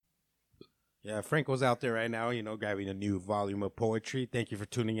Yeah, Franco's out there right now, grabbing a new volume of poetry. Thank you for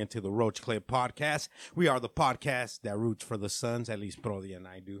tuning into the Roach Clip podcast. We are the podcast that roots for the Suns, at least Brody and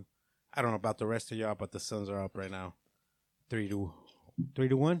I do. I don't know about the rest of y'all, but the Suns are up right now. 3-1?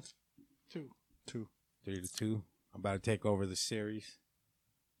 2. 3-2. I'm about to take over the series.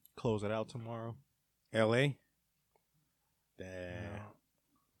 Close it out tomorrow. L.A.? Damn.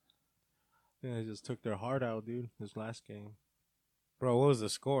 Yeah, they just took their heart out, dude, this last game. Bro, what was the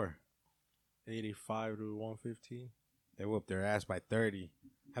score? 85 to 115. They whooped their ass by 30.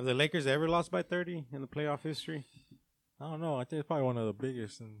 Have the Lakers ever lost by 30 in the playoff history? I don't know. I think it's probably one of the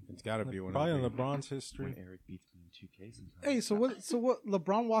biggest. It's got to be one probably of the in LeBron's history. When Eric beats me in 2K sometimes. Hey, so what?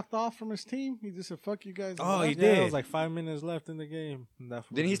 LeBron walked off from his team. He just said, "Fuck you guys." Oh, he Yeah, did. it was like 5 minutes left in the game.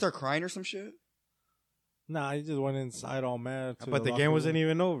 Didn't he start crying or some shit? Nah, he just went inside all mad. But the game wasn't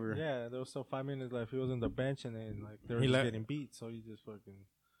even over. Yeah, there was still 5 minutes left. He was on the bench and then like they were He just left- getting beat, so he just fucking.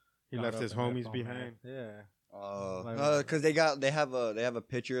 He got left up his and left homies all behind. mad. Yeah. Because they have a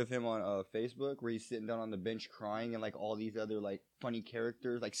picture of him on Facebook where he's sitting down on the bench crying, and like all these other like funny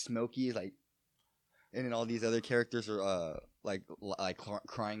characters like Smokey, like, and then all these other characters are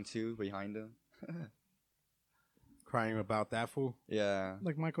crying too behind him. Crying about that fool. Yeah.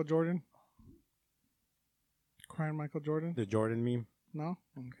 Like Michael Jordan. Crying Michael Jordan. The Jordan meme. No.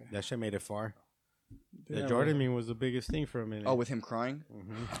 Okay. That shit made it far. Yeah, The Jordan meme was the biggest thing for a minute. Oh, with him crying.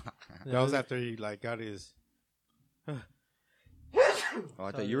 That was after he got his. Oh,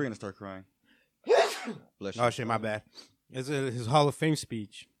 I thought you were gonna start crying. Bless you. Oh shit, my bad. It's his Hall of Fame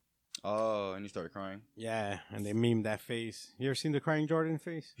speech. Oh, and you started crying. Yeah, and they memed that face. You ever seen the crying Jordan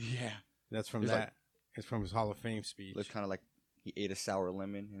face? Yeah. That's from It's that. like- It's from his Hall of Fame speech. Looks kind of like he ate a sour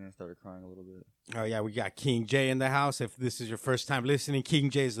lemon and then started crying a little bit. Oh yeah, we got King J in the house. If this is your first time listening, King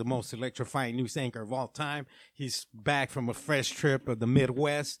J is the most electrifying news anchor of all time. He's back from a fresh trip of the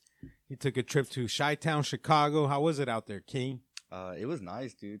Midwest. He took a trip to Chi-Town, Chicago. How was it out there, King? It was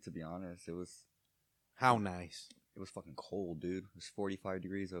nice, dude. To be honest, it was How nice? fucking cold, dude. It was 45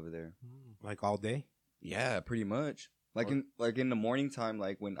 degrees over there. Like all day? Yeah, pretty much. Like in the morning time,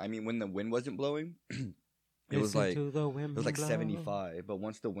 like when the wind wasn't blowing, it was like 75. But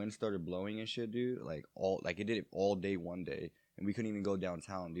once the wind started blowing and shit, dude, it did it all day one day, and we couldn't even go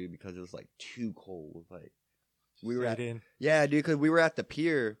downtown, dude, because it was like too cold. Like we were yeah, dude, because we were at the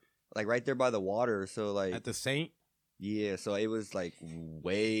pier, like right there by the water. So like At the Saint? yeah, so it was like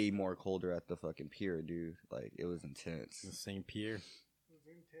way more colder at the fucking pier, dude. Like it was intense. The Saint Pier. It was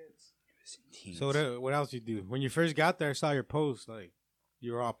intense. So what else you do? When you first got there, I saw your post. Like,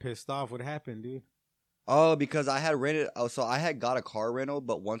 you were all pissed off. What happened, dude? Oh, because I had rented. Oh, so I had got a car rental,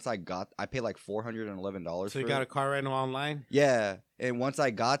 but once I paid like $411. So you got a car rental online? Yeah, and once I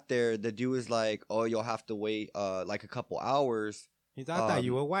got there, the dude was like, "Oh, you'll have to wait like a couple hours I thought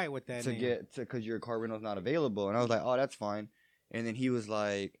you were white with that to name. because your car rental's not available." And I was like, "Oh, that's fine." And then he's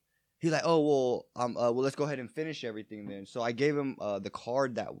like, "Oh, well, let's go ahead and finish everything then." So I gave him the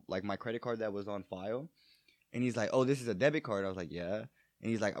card that like my credit card that was on file, and he's like, "Oh, this is a debit card." I was like, "Yeah." And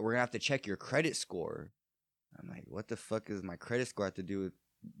he's like, "We're gonna have to check your credit score." I'm like, "What the fuck is my credit score have to do with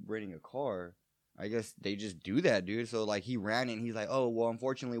renting a car?" I guess they just do that, dude. So like he ran it and he's like, "Oh, well,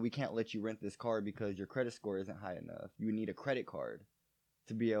 unfortunately we can't let you rent this car because your credit score isn't high enough. You would need a credit card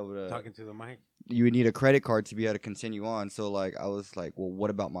to be able to Talking to the mic. You would need a credit card to be able to continue on." So like I was like, "Well, what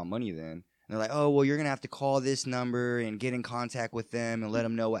about my money then?" And they're like, "Oh, well, you're gonna have to call this number and get in contact with them and let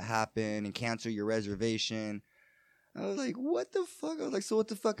them know what happened and cancel your reservation." I was like, "What the fuck?" I was like, "So what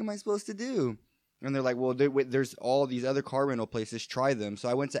the fuck am I supposed to do?" And they're like, "Well, there's all these other car rental places. Try them." So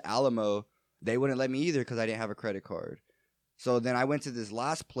I went to Alamo. They wouldn't let me either because I didn't have a credit card. So then I went to this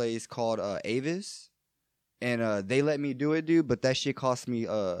last place called Avis, and they let me do it, dude. But that shit cost me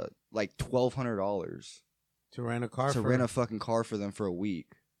like $1,200 To rent a car to rent a fucking car for them for a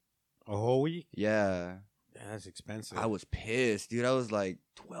week. a whole week? Yeah, Yeah, that's expensive. I was pissed, dude. I was like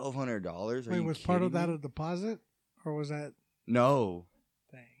 $1,200. Wait, was part of that a deposit, or was that? No,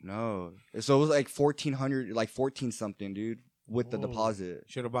 Dang. no. So it was like 1,400, like 14 something, dude, with the Whoa. deposit.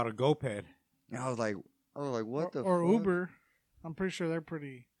 Should have bought a GoPed. And I was like, what the? Or fuck? Uber? I'm pretty sure they're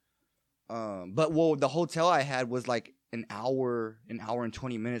pretty. But well, the hotel I had was like an hour and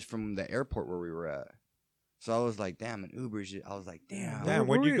 20 minutes from the airport where we were at. So I was like, damn, an Uber shit. I was like, damn. Damn,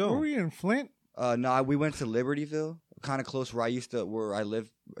 where'd you go? Were we in Flint? No, we went to Libertyville, kind of close where I used to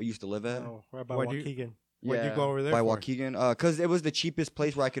live at. Oh, right by Why'd you- Waukegan. Where'd you go over there by for? Waukegan? Because it was the cheapest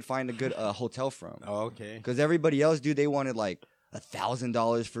place where I could find a good hotel from. Oh, okay. Because everybody else, dude, they wanted like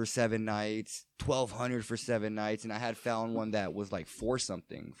 $1,000 for 7 nights, $1,200 for 7 nights, and I had found one that was like $4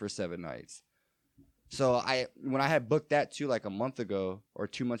 something for 7 nights. So when I had booked that too, like a month ago or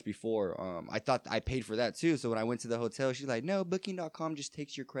 2 months before, I thought I paid for that too. So when I went to the hotel, she's like, no, Booking.com just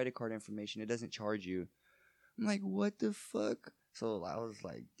takes your credit card information. It doesn't charge you. I'm like, what the fuck? So I was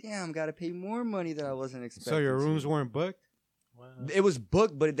like, damn, got to pay more money that I wasn't expecting. So your to. rooms weren't booked? Wow. It was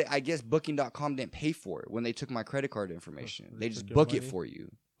booked, but I guess Booking.com didn't pay for it when they took my credit card information. They They just took your book it money? for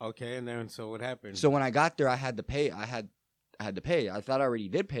you. Okay, and then so what happened? So when I got there, I had to pay. I had to pay. I thought I already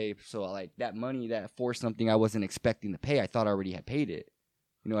did pay. So like that money that for something I wasn't expecting to pay, I thought I already had paid it.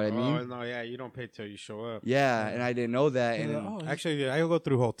 You know what I mean? Oh, no, yeah, you don't pay till you show up. Yeah, and I didn't know that. Yeah, And Actually, I go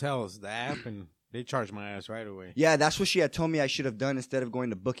through hotels, the app, and they charge my ass right away. yeah, that's what she had told me I should have done instead of going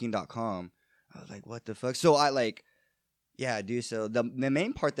to Booking.com. I was like, what the fuck? So I like, yeah, dude. So the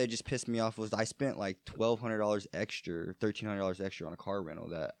main part that just pissed me off was I spent like $1,200 extra, $1,300 extra on a car rental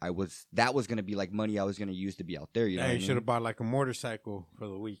that was gonna be like money I was gonna use to be out there. You know, Yeah, what you I mean? should have bought like a motorcycle for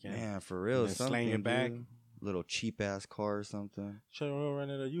the weekend. Yeah, for real. And then slang Something, it back. dude. Little cheap ass car or something. Should have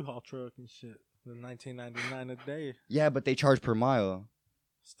rented a U-Haul truck and shit. The $19.99 a day. Yeah, but they charge per mile.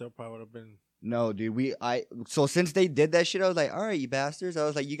 Still probably would have been. No, dude. So since they did that shit, I was like, all right, you bastards. I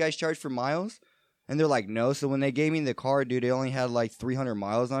was like, you guys charge for miles? And they're like, no. So when they gave me the car, dude, they only had like 300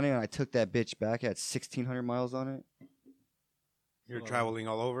 miles on it, and I took that bitch back. It had 1,600 miles on it. You're traveling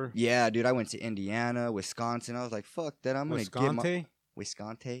all over? Yeah, dude. I went to Indiana, Wisconsin. I was like, fuck that. I'm gonna get my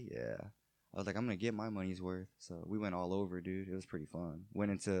Wisconsin. Yeah. I was like, I'm gonna get my money's worth. So we went all over, dude. It was pretty fun.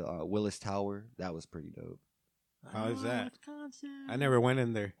 Went into Willis Tower. That was pretty dope. How is that? Wisconsin. I never went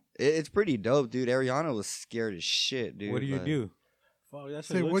in there. It's pretty dope, dude. Ariana was scared as shit, dude. What do you like- do? Fuck, that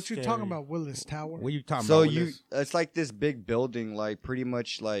shit Say, looks what you talking scary. about, Willis Tower? What are you talking So about? it's like this big building, like pretty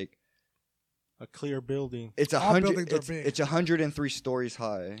much like A clear building, it's All 100. buildings are big. It's 103 stories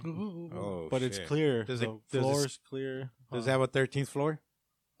high. Oh, but it's shit. clear. Does the it- does it- floor's clear. Does it have a 13th floor?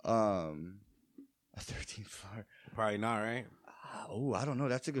 A 13th floor. Probably not, right? Oh, I don't know.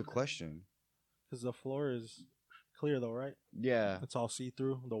 That's a good question. Because the floor is clear though, right? Yeah. It's all see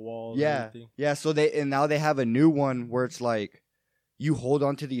through the walls. And Yeah. everything. Yeah. So now they have a new one where it's like you hold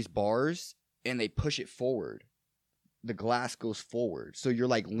onto these bars and they push it forward. The glass goes forward, so you're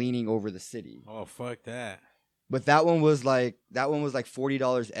like leaning over the city. Oh, fuck that. But that one was like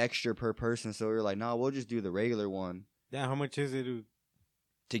 $40 extra per person. So we were like, nah, we'll just do the regular one. Yeah, how much is it?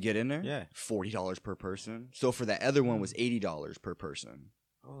 To get in there? Yeah. $40 per person. So for that other one was $80 per person.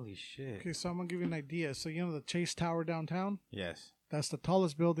 Holy shit. Okay, so I'm gonna give you an idea. So you know the Chase Tower downtown? Yes. That's the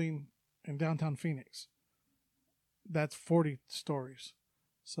tallest building in downtown Phoenix. That's 40 stories.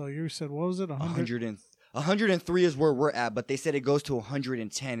 So you said, what was it? 100? 103 is where we're at, but they said it goes to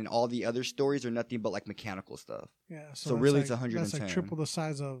 110, and all the other stories are nothing but like mechanical stuff. Yeah. So that's really it's That's 110. like triple the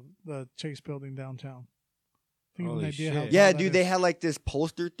size of the Chase building downtown. Think of an Holy idea shit. how Yeah, tall that dude, they is. had like this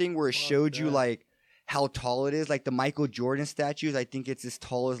poster thing where it Fuck showed you that. like how tall it is. Like the Michael Jordan statues, I think it's as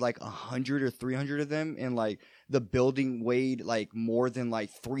tall as like 100 or 300 of them, and like the building weighed like more than like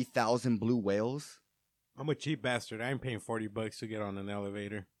 3,000 blue whales. I'm a cheap bastard. I ain't paying $40 to get on an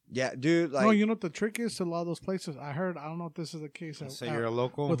elevator. Yeah, dude. Like, No, you know what the trick is to a lot of those places? I heard, I don't know if this is the case. Say you're a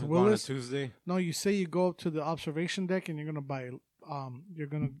local with going Willis? on a Tuesday. No, you say you go up to the observation deck and you're gonna buy, you're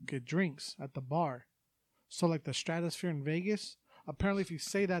gonna get drinks at the bar. So like the Stratosphere in Vegas, apparently if you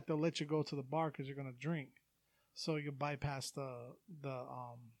say that, they'll let you go to the bar because you're gonna drink. So you bypass the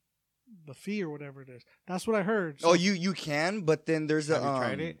fee or whatever it is. That's what I heard. So, oh, you can, but then there's a. Have you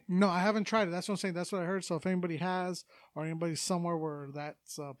tried it? No, I haven't tried it. That's what I'm saying. That's what I heard. So if anybody has or anybody somewhere where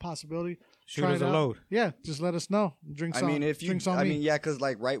that's a possibility, Shoot try us it a out. load. Yeah, just let us know. Drinks I on. mean, if you, drinks on I me. mean, yeah, because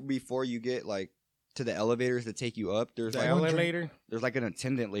like right before you get like to the elevators that take you up, there's The like elevator? there's like an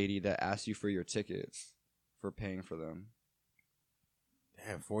attendant lady that asks you for your tickets for paying for them.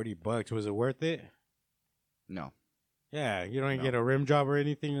 Damn, $40. Was it worth it? No, Yeah, you don't No. get a rim job or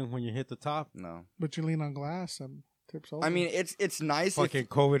anything when you hit the top. no. But you lean on glass and tips over. I mean, it's nice Fucking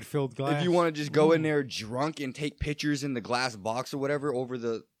COVID-filled glass. if you want to just go in there drunk and take pictures in the glass box or whatever over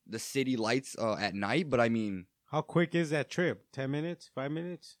the city lights at night. But I mean, How quick is that trip? 10 minutes? 5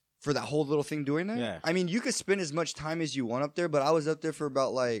 minutes? for that whole little thing doing that, Yeah. I mean, you could spend as much time as you want up there. But I was up there for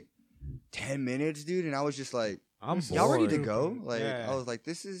about like 10 minutes, dude, and I was just like, I'm This is- bored. y'all ready to Bored. go? Like, Yeah. I was like,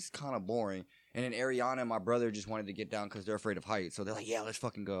 this is kind of boring. And then Ariana and my brother just wanted to get down because they're afraid of heights. So they're like, yeah, let's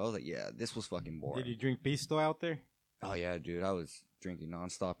fucking go. I was like, yeah, this was fucking boring. Did you drink Pisto out there? Oh, yeah, dude. I was drinking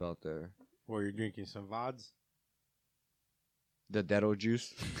nonstop out there. Or you're drinking some VODs? The Dedo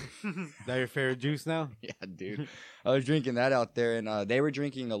juice. That your favorite juice now? Yeah, dude. I was drinking that out there, and they were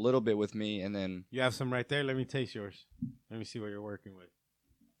drinking a little bit with me, and then You have some right there. Let me taste yours. Let me see what you're working with.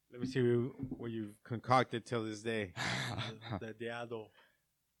 Let me see what you've concocted till this day. The Diado.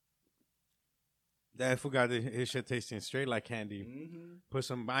 That fool got his shit tasting straight like candy. Put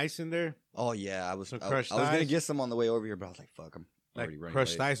some ice in there. Oh yeah, I was Some I crushed was gonna ice? get some on the way over here, but I was like, fuck, I'm Like already running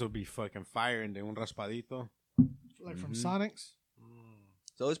crushed late. ice would be fucking fire and then un raspadito. Like from Mhm. Sonic's.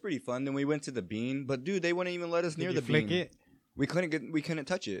 So it was pretty fun. Then we went to the Bean, but dude, they wouldn't even let us Did near you the flick Bean. it? We couldn't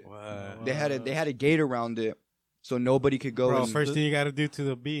touch it. What? They had a gate around it, so nobody could go. Bro, and, first thing you got to do to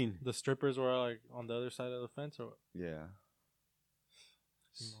the bean. The strippers were like on the other side of the fence, or yeah,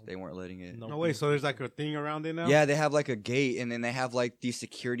 they weren't letting it. No way. So there's like a thing around it now? Yeah, they have like a gate, and then they have like these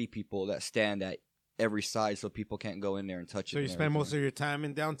security people that stand at every side, so people can't go in there and touch it. So you spend most of your time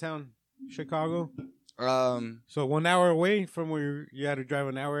in downtown Chicago? So 1 hour away from where you had to drive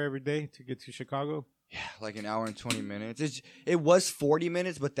an hour every day to get to Chicago? yeah, like an hour and 20 minutes. It was 40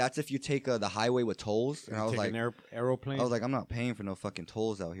 minutes, but that's if you take the highway with tolls. And I was Take like, an aeroplane? I was like, I'm not paying for no fucking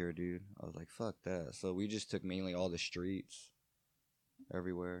tolls out here, dude. I was like, fuck that. So we just took mainly all the streets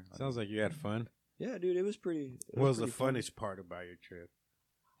everywhere. Sounds like you had fun. Yeah, dude, it was pretty. What was the pretty fun. funnest part about your trip?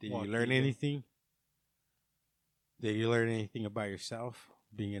 Did Walking you learn in. anything? Did you learn anything about yourself?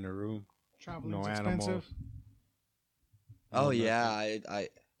 Being in a room? Traveling's No expensive. animals. Oh No yeah,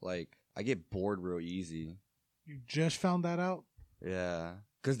 nothing. I get bored real easy. You just found that out. Yeah,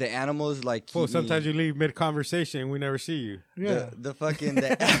 because the animals like. Well, keep sometimes me, you leave mid-conversation and we never see you. Yeah. the fucking.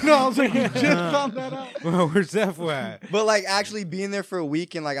 No, I was like, you just found that out. Well, where's that for at? But like actually being there for a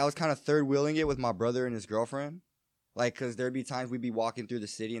week and like I was kind of third wheeling it with my brother and his girlfriend. Like, cause there'd be times we'd be walking through the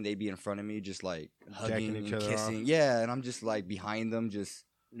city and they'd be in front of me, just like hugging Jacking each and other kissing. off. Yeah, and I'm just like behind them, just.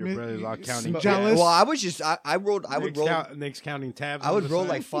 Your brother's all You counting smell- tabs. Jealous? Well, I was just I would roll. Nick's counting tabs. I on would the roll side.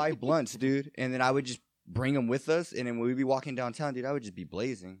 like 5 blunts, dude, and then I would just bring them with us, and then when we'd be walking downtown, dude, I would just be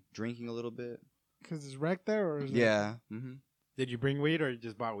blazing, drinking a little bit. Because it's wrecked there, or is it? Yeah. Mm-hmm. Did you bring weed or you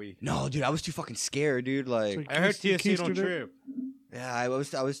just bought weed? No, dude, I was too fucking scared, dude. Like, So I heard You TSC don't keistered it? trip. yeah, I was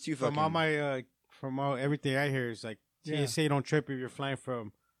too fucking. From all my from all everything I hear is like Yeah. TSA don't trip if you're flying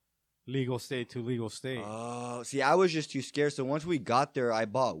from legal state to legal state. Oh, see, I was just too scared. So once we got there, I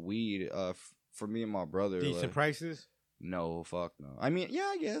bought weed for me and my brother. Decent like- prices. No, fuck no. I mean, yeah,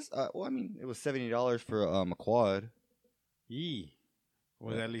 I guess. Well, I mean, it was $70 for a quad. Yee.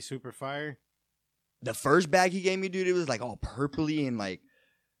 Was that at least super fire? The first bag he gave me, dude, it was like all purpley and like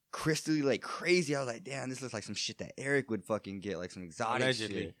crystally, like crazy. I was like, damn, this looks like some shit that Eric would fucking get, like some exotic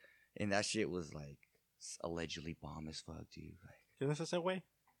Allegedly. shit. And that shit was like allegedly bomb as fuck, dude. Like, ¿Tienes ese güey?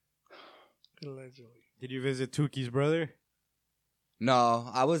 Allegedly. Did you visit Tuki's brother? no,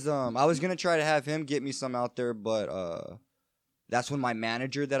 I was gonna try to have him get me some out there, but that's when my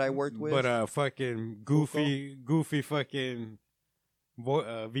manager that I worked with. But fucking goofy fucking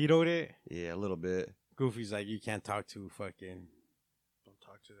vetoed it. yeah, a little bit. Goofy's like, you can't talk to fucking Don't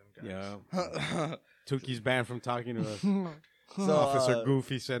talk to them guys. yeah. Tuki's banned from talking to us. So, Officer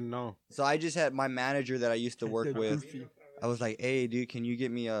Goofy said no. So I just had my manager that I used to work The with. goofy. I was like, "Hey, dude, can you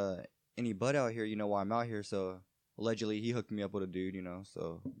get me any bud out here? You know why I'm out here." So allegedly, he hooked me up with a dude, you know.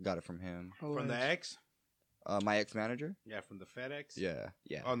 So got it from him. From the ex? My ex manager. Yeah, from the FedEx? Yeah.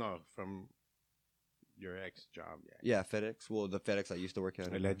 Oh, no, from your ex job. Yeah. Yeah, FedEx. Well, the FedEx I used to work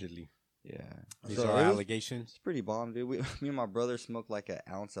at. Allegedly. Yeah. These So are it was- allegations. It's pretty bomb, dude. Me and my brother smoked like an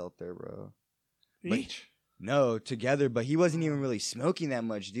ounce out there, bro. Each? No, together, but he wasn't even really smoking that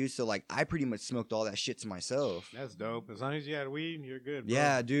much, dude. So like, I pretty much smoked all that shit to myself. That's dope. As long as you had weed, you're good, bro.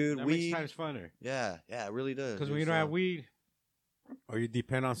 Yeah, dude. That Weed. makes times funner. Yeah, it really does. Because dude, when you don't so- have weed, or you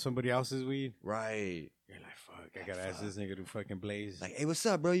depend on somebody else's weed, right? you're like, fuck, I gotta ask this nigga to fucking blaze. Like, hey, what's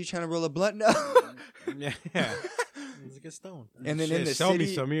up, bro? You trying to roll a blunt now? yeah. Let's get stoned. And then Shit, in the sell me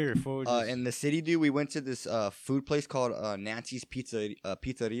city, some here, fool. in the city, dude, we went to this food place called Nancy's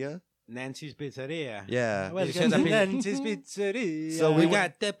Pizzeria. Nancy's Pizzeria. Yeah. Well, You said that Nancy's Pizzeria. So We we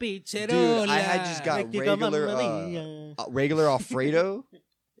got the pizzeria. Dude, I had just got Mexico, regular, Mamma Mia. regular Alfredo.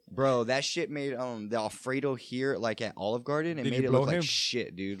 Bro, that shit made the Alfredo here, like at Olive Garden, and Did made you it look blow like him?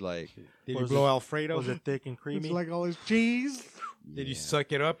 shit, dude. Like, Did you Was blow it- Alfredo? Was it thick and It's creamy? like all this cheese. Did you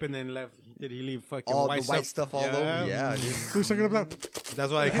suck it up and then left? Did he leave fucking all white the white stuff all over? Yeah, dude. Who's sucking up that?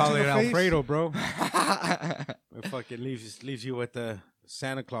 That's why they Hit call you it in the face. Alfredo, bro. It fucking leaves you with the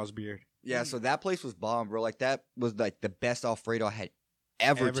Santa Claus beard. Yeah, so that place was bomb, bro. Like, that was like the best Alfredo I had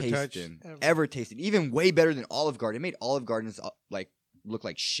ever Ever touched? tasted. Ever. Ever tasted. Even way better than Olive Garden. It made Olive Gardens like look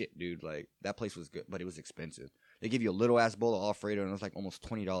like shit, dude. Like, that place was good, but it was expensive. They give you a little ass bowl of Alfredo, and it was like almost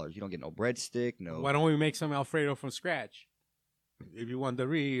 $20. You don't get no breadstick, no. Why don't we make some Alfredo from scratch? If you want the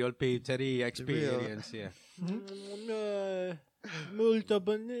real pizzeria experience, yeah. Molto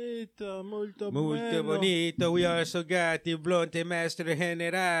bonito, molto Molto bello. bonito, we also got the Blonte Master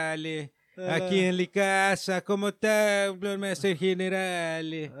Generale. Aquí en la casa, ¿cómo está el maestro general?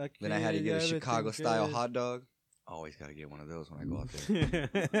 Then I had to get a Chicago style hot dog. Always gotta get one of those when I go out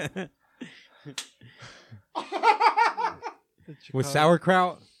there. With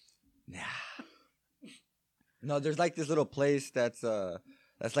sauerkraut? Nah. No, there's like this little place that's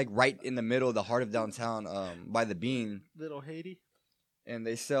like right in the middle, the heart of downtown, by the Bean, Little Haiti. and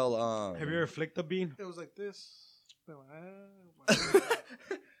they sell. Have you ever flicked a bean? It was like this.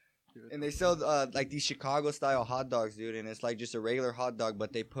 And they sell like these Chicago style hot dogs, dude, and it's like just a regular hot dog,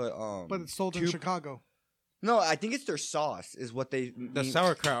 but they put But it's sold in Chicago. No, I think it's their sauce is what they The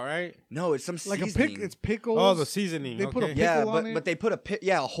sauerkraut, right? No, it's some Like seasoning. it's pickles. Oh, the seasoning. They put a okay. pickle yeah, on it. but they put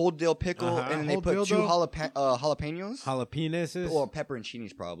a whole dill pickle, Uh-huh. and then they Whole put two dildo? jalapenos Jalapenos. or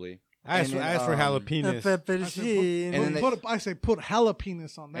pepperoncinis probably. I asked, and then, I asked for jalapenos. I said And then I say put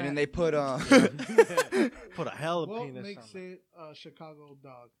jalapenos on that. And then they put Put a hell of What penis makes on it a Chicago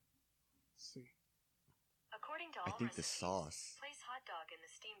dog? Let's see. According to I all think the recipes, sauce. place hot dog in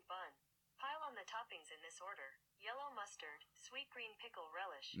the steamed bun. Pile on the toppings in this order: yellow mustard, sweet green pickle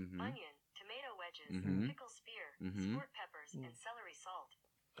relish, Mhm. onion, tomato wedges, Mhm. pickle spear, Mhm. sport peppers, and celery salt.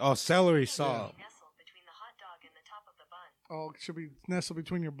 Oh, celery Pickles salt. should be nestled between the hot dog and the top of the bun. Oh, it should be nestled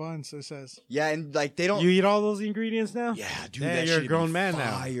between your buns. It says. Yeah, and like they don't. You eat all those ingredients now? Yeah, dude, Damn, that you're a shit'd grown be man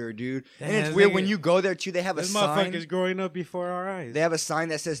now. fire, dude. Damn, And it's this weird nigga- when you go there too. They have a This sign. motherfucker's growing up before our eyes. They have a sign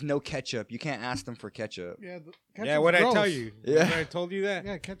that says no ketchup. You can't ask them for ketchup. Yeah. Yeah, what I tell you? Yeah. Remember I told you that?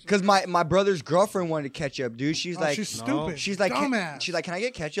 Yeah, ketchup. Because my brother's girlfriend wanted ketchup, dude. She's Oh, like, she's No. stupid. she's like, dumbass. can I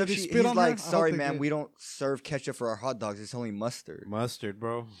get ketchup? Did he He's spit on her? like, I hope sorry, they man, did. we don't serve ketchup for our hot dogs. It's only mustard. Mustard,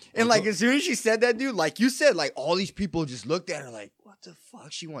 bro. And like as soon as she said that, dude, like you said, like all these people just looked at her like, what the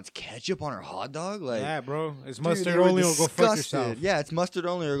fuck? She wants ketchup on her hot dog? Like, Yeah, bro. It's dude, mustard they were only or go fuck disgusted. yourself. Yeah, it's mustard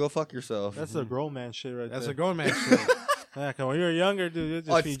only or go fuck yourself. That's a grown man shit right That's there. a grown man shit. Yeah, 'cause when you're younger, dude, they just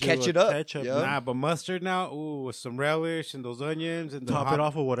Oh, it's feed you ketchup with up. ketchup. Yeah. Nah, but mustard now, ooh, with some relish and those onions and the Top hot- it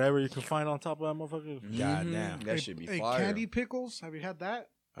off with whatever you can find on top of that motherfucker. God Mhm. damn. That should be Hey, fire. candied pickles. Have you had that?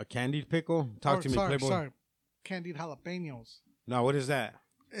 A candied pickle? Talk Or, to me, sorry, Playboy. Sorry, candied jalapenos. No, what is that?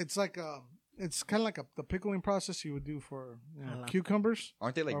 It's like it's kind of like the pickling process you would do for Jala- cucumbers.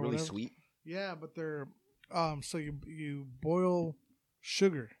 Aren't they like Or really whatever. sweet? Yeah, but they're so you boil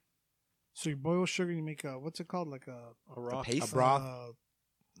sugar. So you boil sugar, you make a what's it called, like a rock. paste? A broth?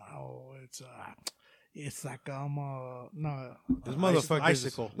 no, it's like no, This motherfucker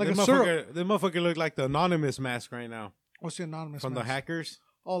icicle. Like this a motherfucker, syrup. this motherfucker look like the anonymous mask right now what's the anonymous from the mask? hackers.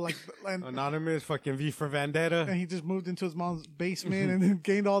 Oh, like and, Anonymous, fucking V for Vendetta. and he just moved into his mom's basement and then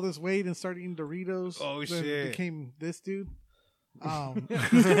gained all this weight and started eating Doritos. Oh, then shit. Became this dude.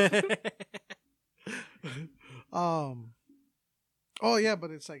 Oh yeah, but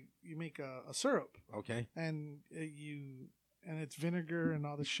it's like you make a syrup Okay. and it's vinegar and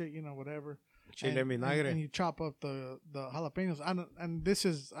all this shit, whatever. Chile and vinagre. you chop up the jalapenos.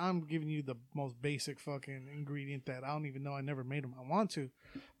 I'm giving you the most basic fucking ingredient that I don't even know. I never made them. I want to,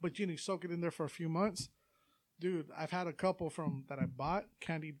 but you soak it in there for a few months. Dude, I've had a couple from that I bought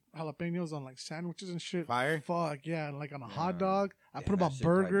candied jalapenos on like sandwiches and shit. Fire? Fuck yeah, like on a hot Yeah. dog. I Yeah, put them that on shit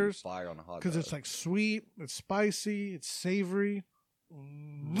probably be burgers Fire on a hot because dog. it's like sweet, it's spicy, it's savory.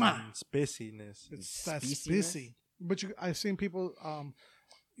 Mwah. Spicciness. It's that Spiciness? spicy. But I've seen people.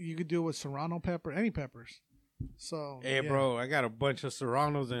 You could do it with serrano pepper, any peppers. So Hey, yeah. bro, I got a bunch of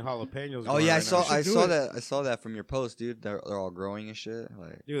serranos and jalapenos. Oh going yeah, right now. should do it. I saw that from your post, dude. They're all growing and shit.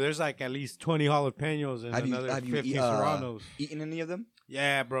 Like, Dude, there's like at least 20 jalapenos and have you another 50 eat- serranos. eaten any of them?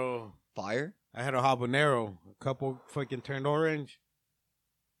 Yeah, bro. Fire. I had a habanero. A couple fucking turned orange.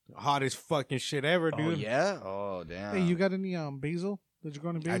 Hottest fucking shit ever, Oh dude. yeah. Oh damn. Hey, you got any basil? Did you go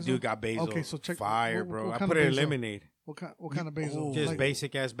any basil? I do got basil. Okay, so check- Fire, what- bro. what I kind put of it in basil? lemonade. What kind of basil? Just Like,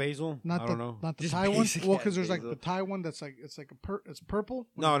 basic ass basil. Not I the don't know. not the Just Thai one. basic Well, ass because there's like basil. the Thai one that's like it's purple.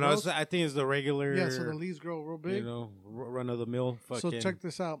 when No, it no. grows. I think it's the regular. Yeah, so the leaves grow real big. You know, run of the mill. So Fucking check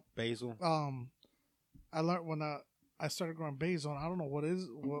this out. basil. I learned when I started growing basil. And I don't know what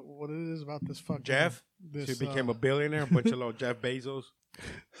it is about this fucking Jeff. This, She became a billionaire. A bunch of little Jeff Bezos.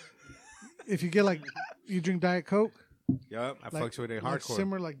 If you get like you drink Diet Coke, Yup, I like, fucks with it like hardcore.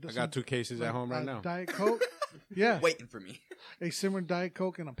 simmer like I this. got 2 cases at home right now. Diet Coke. Yeah, waiting for me? they simmer Diet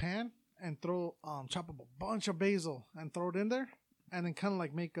Coke in a pan and throw chop up a bunch of basil and throw it in there, and then kind of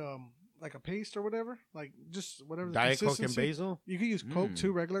like make like a paste or whatever, like just whatever. The Diet Coke and consistency. basil. You can use Coke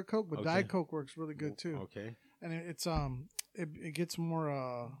too, regular Coke, but Okay. Diet Coke works really good too. Okay. And it's it gets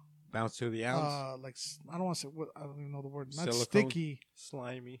more Bounce to the ounce. like I don't want to say what I don't even know the word. Not Silicone? sticky,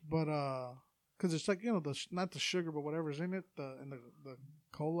 Slimy. but because it's like not the sugar, but whatever's in it, the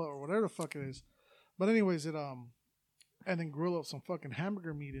cola or whatever the fuck it is. But anyways, it and then grill up some fucking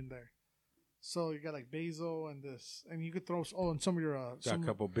hamburger meat in there, So you got like basil and this, and you could throw and some of your Got a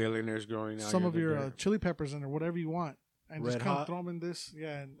couple billionaires growing out some here of that your dirt. chili peppers in there, whatever you want, and just Red kind of hot? throw them in this,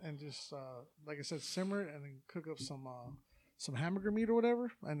 yeah, and just like I said, simmer it and then cook up some hamburger meat or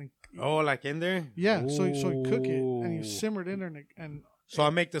whatever, and then Oh, like in there? yeah, so you cook it and you Ooh. simmer it in there and So I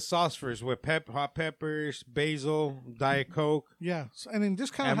make the sauce first with hot peppers, basil, Diet Coke, yeah, and then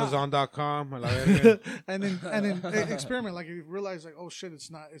just kind of Amazon.com. a la verga. and then experiment. Like if you realize, like, oh shit,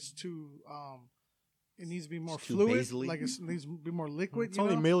 it's too it needs to be more It's too fluid, basily. like it needs to be more liquid. It's you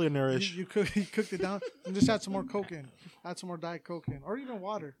only know? millionaire-ish. You cooked it down and just add some more Coke in, add some more Diet Coke in, or even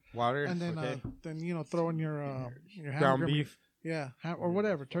water, Water. and then okay. throw in your Ground hamburger meat. beef. Yeah, or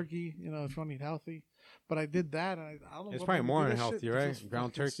whatever, turkey. You know, if you want to eat healthy. But I did that, and I don't know. It's what probably made me more do that unhealthy, shit. right? It's just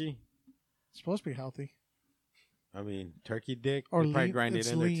Ground fucking- turkey. It's supposed to be healthy. I mean, turkey dick. Or You probably lean- grind it it's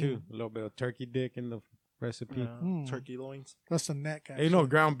in there lean. too. A little bit of turkey dick in the recipe. Yeah, Mm. Turkey loins. That's the neck. Hey, Actually. you know,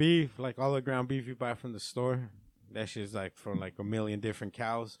 ground beef, like all the ground beef you buy from the store, that shit's like from like a million different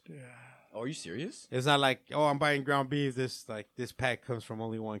cows. Yeah. Oh, are you serious? It's not like, oh, I'm buying ground beef. This pack comes from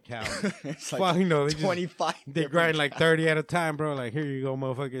only one cow. It's Well, you know, they just- 25. They different grind like cows. 30 at a time, bro. Like, here you go,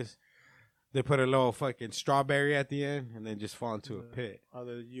 motherfuckers. They put a little fucking strawberry at the end and then just fall into a pit. Are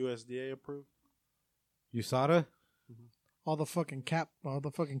they USDA approved? USADA? All the fucking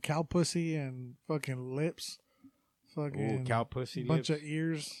cow pussy and fucking lips, fucking Ooh, cow pussy bunch lips. of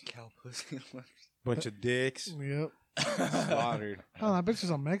ears. Cow pussy. Bunch of dicks. Yep. Slaughtered. I don't know, I bet you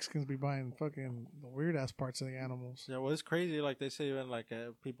some Mexicans be buying fucking the weird ass parts of the animals. Yeah, well, it's crazy. Like they say, even like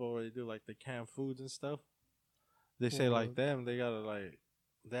people where they do like the canned foods and stuff. They say Well, like them, they gotta like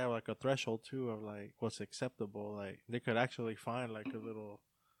they have like a threshold too of like what's acceptable. Like they could actually find like a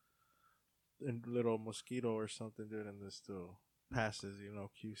little mosquito or something, dude, and this still passes,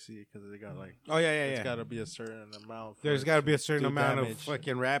 QC because they got like Oh, yeah, it's yeah. got to be a certain amount. for There's it got to be a certain do amount damage. of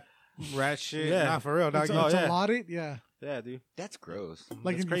fucking rat shit. Yeah. Nah, for real, dog. It's, You- it's yeah. allotted, yeah. Yeah, dude. That's gross.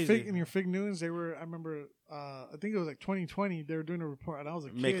 Like That's in crazy. your fig Newtons, they were. I remember. I think it was like 2020. They were doing a report, and I was a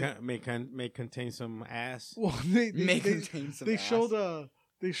kid. may contain some ass. Well, May they, contain some they ass. showed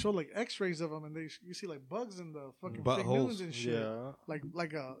they showed like X-rays of them, and you see like bugs in the fucking fig Buttholes. Newtons and shit. Yeah. Like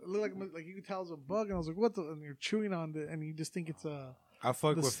it looked like you could tell it's a bug, and I was like, what the? And you're chewing on it, and you just think it's a. I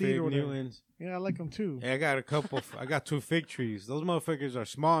fuck The with seed fig or whatever. Newtons. Yeah, I like them too. Yeah, I got a couple. I got 2 fig trees. Those motherfuckers are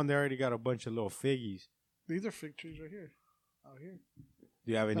small, and they already got a bunch of little figgies. These are fig trees right here, out here,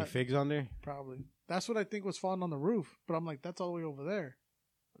 Do you have any That- figs on there? probably. That's what I think was falling on the roof, but I'm like, that's all the way over there.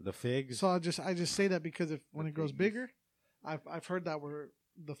 The figs? So I just say that because when it grows bigger, I've heard that where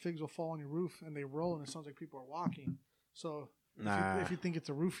the figs will fall on your roof and they roll and it sounds like people are walking. So Nah. if you think it's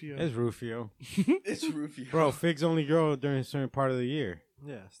a Rufio, It's Rufio. It's Rufio. Bro, figs only grow during a certain part of the year.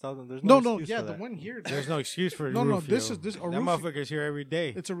 Yeah, there's no, excuse yeah, for the that. one here, There's no excuse for No, Rufio. no, this a That Rufio. motherfucker's here every day.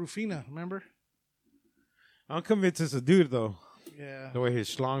 It's a Rufina, remember? I'm convinced it's a dude, though. Yeah, The way his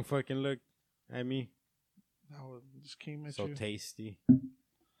schlong fucking looked at me. that just came at So you. tasty.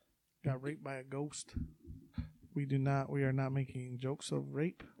 Got raped by a ghost. We are not making jokes of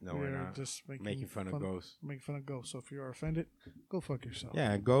rape. No, we we're are not. just Making fun of ghosts. Making fun of ghosts. So if you are offended, go fuck yourself.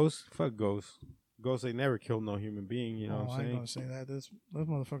 Yeah, ghosts. Fuck ghosts. Ghosts, they never killed no human being, you know Oh, what I I'm ain't gonna saying? say that. This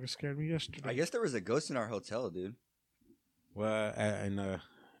motherfucker scared me yesterday. I guess there was a ghost in our hotel, dude. Well, in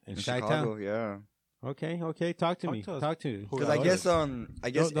In Chi-Town? Chicago, yeah. Okay. Talk to Talk me. to us. Talk to me. Who Because that I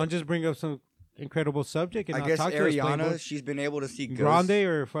guess Don't just bring up some incredible subject and I not guess talk to us. Ariana, Playboy. she's been able to see ghosts. Grande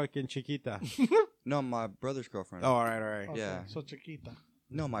or fucking Chiquita? No, my brother's girlfriend. Oh, all right. Okay, yeah. So Chiquita.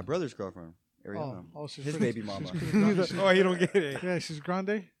 No, my brother's girlfriend. Ariana. She's His pretty- baby mama. she's pretty grande. Oh, you don't get it. Yeah, she's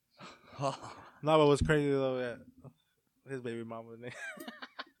grande. No, but what's crazy though, that his baby mama name.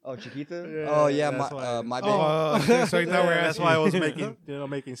 Oh, Chiquita? Yeah, oh, yeah, that's why- my baby. Oh, so you thought we're that's asking. why I was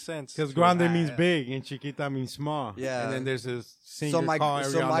making sense. Because grande means big and chiquita means small. Yeah. And then there's a singer So my called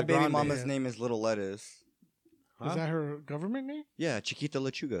Ariana baby Grande. mama's name is Little Lettuce. Huh? Is that her government name? Yeah, Chiquita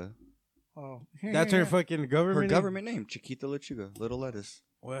Lechuga. Oh, That's her fucking government Her name? government name, Chiquita Lechuga. Little Lettuce.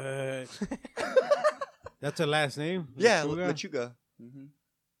 What? That's her last name? Yeah, Lechuga? Lechuga. Mm-hmm.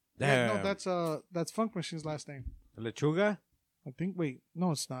 Yeah, Damn. no, that's Funk Machine's last name. Lechuga? I think. Wait,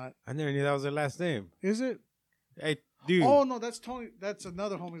 no, it's not. I never knew that was her last name. Is it? Hey, dude. Oh no, that's Tony. That's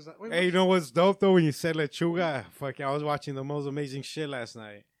another homie's. Wait, Hey, you know what's dope though? When you said Lechuga, fucking, I was watching the most amazing shit last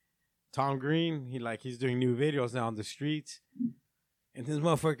night. Tom Green, he's doing new videos now on the streets, and this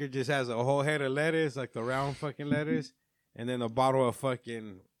motherfucker just has a whole head of lettuce, like the round fucking lettuce, and then a bottle of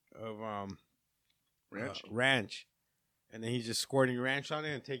ranch, and then he's just squirting ranch on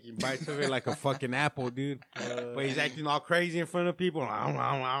it and taking bites of it like a fucking apple, dude. But he's acting all crazy in front of people.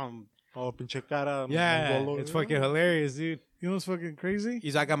 Oh, pinche cara. Yeah, mongolo. it's fucking hilarious, dude. You know what's fucking crazy?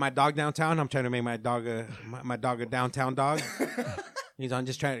 He's like, I got my dog downtown. I'm trying to make my dog a downtown dog. He's on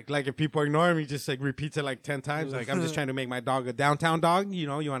just trying to, like, if people ignore him, he just like repeats it like 10 times. Like, I'm just trying to make my dog a downtown dog. You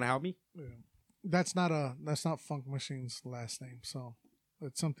know, you want to help me? Yeah. That's not Funk Machine's last name. So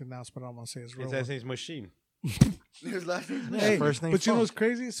it's something else, but I'm gonna say it's real. It says his machine. His last name's Hey, first name but you know Funk. what's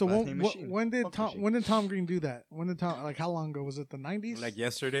crazy? So Last name Machine. when did Funk Tom Machine. when did Tom Green do that? When did Tom, like, how long ago was it? The 90s? Like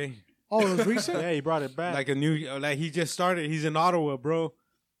yesterday. Oh, it was recent. Yeah, he brought it back. Like a new, like he just started. He's in Ottawa, bro.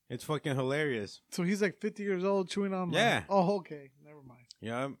 It's fucking hilarious. So he's like 50 years old, chewing on. Yeah. Oh, okay. Never mind.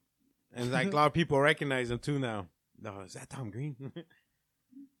 Yeah. And like a lot of people recognize him too now. No, is that Tom Green?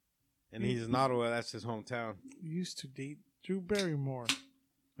 And he's in Ottawa. That's his hometown. He used to date Drew Barrymore.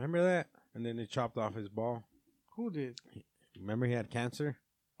 Remember that? And then they chopped off his ball. Who did? Remember he had cancer?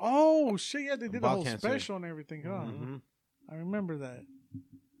 Oh shit! Yeah, they did a Ball whole cancer. special and everything, huh? Mm-hmm. I remember that.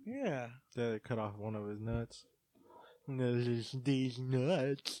 Yeah. They cut off one of his nuts. These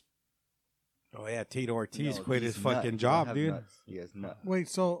nuts. Oh yeah, Tito Ortiz No, quit he's his nut. fucking He job, don't have dude. nuts. He has nuts. Wait.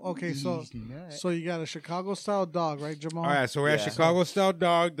 So okay. So you got a Chicago style dog, right, Jamal? All right, so we're at Yeah. Chicago style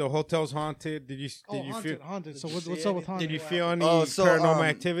dog. The hotel's haunted. Did you haunted, feel? haunted. So Did you what's see up with haunted? Did you feel any Oh, so, paranormal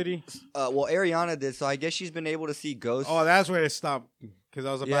activity? Well, Ariana did, so I guess she's been able to see ghosts. Oh, that's where it stopped. Because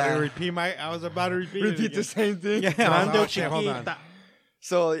I was about Yeah. to repeat I was about to repeat it again. same thing. Yeah, Grande okay, hold on.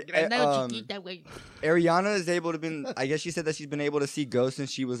 So, Ariana is able to been. I guess she said that she's been able to see ghosts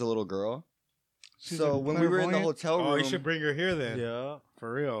since she was a little girl. She's So a when we were in the clairvoyant? hotel room, Oh, you should bring her here then. Yeah.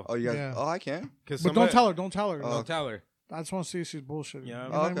 For real. oh, you guys, Yeah. oh, I can. But don't tell her. Don't tell her. Oh. Don't tell her. I just want to see if she's bullshitting. Yeah. You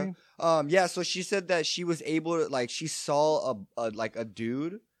know Oh, what okay. I mean? Yeah. So she said that she was able to, like, she saw a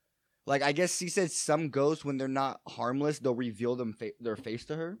dude. Like, I guess she said some ghosts, when they're not harmless, they'll reveal their face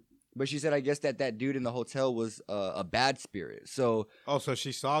to her. But she said, I guess that dude in the hotel was a bad spirit. So Oh, so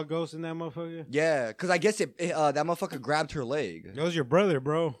she saw a ghost in that motherfucker? yeah, because I guess that motherfucker grabbed her leg. That was your brother,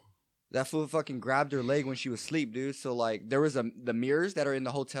 bro. That fool fucking grabbed her leg when she was asleep, dude. So like, there was the mirrors that are in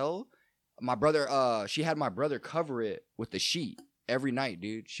the hotel. My brother, she had my brother cover it with the sheet every night,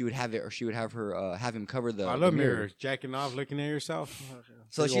 dude. She would have it, or she would have her have him cover the. I the love mirror. mirrors. Jacking off, looking at yourself.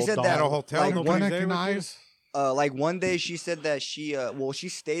 So Big she old said dog. that At a hotel, like, nobody's one, there Connecting with you? eyes. like one day she said that she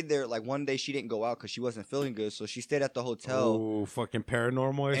stayed there. Like one day she didn't go out because she wasn't feeling good, so she stayed at the hotel. Oh, fucking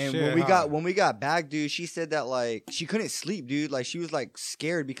paranormal as And shit. when we got back, dude, she said that like she couldn't sleep, dude. Like she was like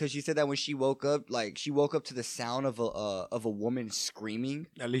scared because she said that when she woke up, like she woke up to the sound of a woman screaming.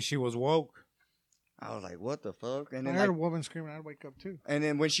 At least she was woke. I was like, what the fuck? And I then heard a like, woman screaming. I'd wake up too. and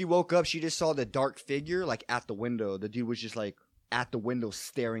then when she woke up, she just saw the dark figure like at the window. The dude was just like at the window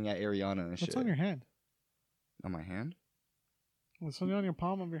staring at Ariana and shit. What's on your hand? On my hand? What's on your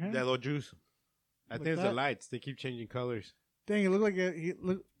palm of your hand? That little juice. I Like think it's that? the lights. They keep changing colors. Dang, it looked like look It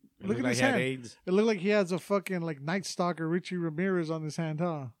at looked like his he had hand. AIDS. It looked like he has a fucking like Night Stalker Richie Ramirez on his hand,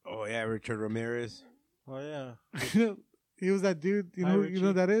 huh? Oh yeah, Richard Ramirez. Oh, yeah. He was that dude. You Hi, know, you know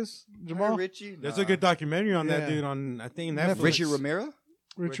who that is Jamal. Hi, Richie. There's Nah. a good documentary on Yeah. that dude on I think Netflix. Netflix. Richie Ramiro?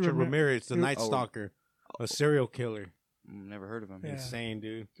 Richie Richard Ramirez, the He- Night Oh. Stalker, a serial killer. Never heard of him. Yeah. Insane,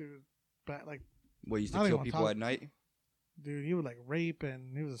 dude. dude, but like, What, used I to don't kill even people talk- at night? dude, he would like rape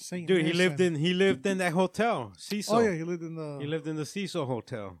and he was a saint. Dude, he lived in that hotel, Cecil. Oh yeah, he lived in the. He lived in the Cecil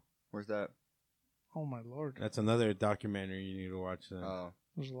Hotel. Where's that? Oh my lord, That's another documentary you need to watch. Then. Oh.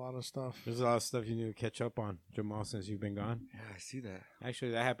 there's a lot of stuff. There's a lot of stuff you need to catch up on, Jamal, since you've been gone. Yeah, I see that.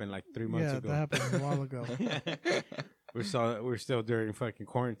 Actually, that happened like 3 months Yeah, ago. that happened a while ago. We're still during fucking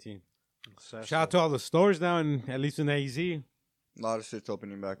quarantine. Obsessed. Shout out to all the stores now, and at least in AZ. A lot of shit's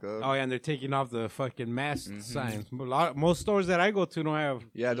opening back up. Oh yeah, and they're taking off the fucking mask Mhm. signs. Most stores that I go to don't have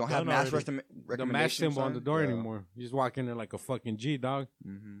Yeah, don't have done mass already. the mask recommendation symbol on the sign. door Yeah. anymore. You just walk in there like a fucking G, dog.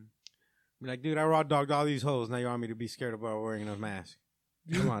 Mm-hmm. Be like, dude, I raw dogged all these hoes. Now you want me to be scared about wearing a mask?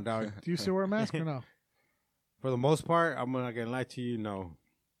 Come on, dog. Do you still wear a mask or no? For the most part, I'm not gonna lie to you, no.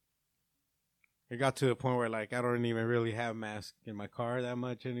 It got to a point where like I don't even really have mask in my car that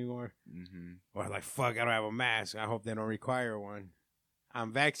much anymore. Mm-hmm. Or like, fuck, I don't have a mask. I hope they don't require one.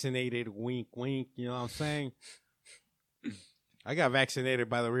 I'm vaccinated. Wink, wink. You know what I'm saying? I got vaccinated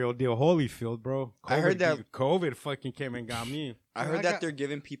by the real deal Holyfield, bro. I heard that- COVID fucking came and got me. I Yeah, heard I that got- they're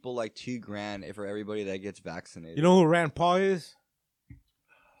giving people like $2,000 for everybody that gets vaccinated. You know who Rand Paul is?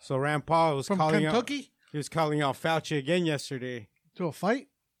 So Rand Paul was From calling out. Kentucky He was calling out Fauci again yesterday. to a fight.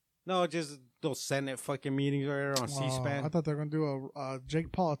 No, just those Senate fucking meetings right on C-SPAN. I thought they were gonna do a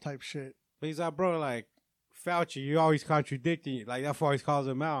Jake Paul type shit. But he's like, bro, like, Fauci, you always contradicting. Like, that always calls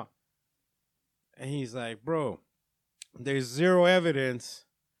him out. And he's like, bro, there's zero evidence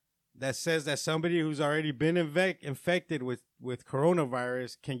that says that somebody who's already been infected with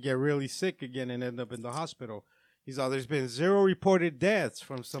coronavirus can get really sick again and end up in the hospital. He's all, there's been 0 reported deaths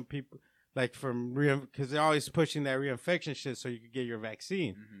from some people, like from because they're always pushing that reinfection shit so you could get your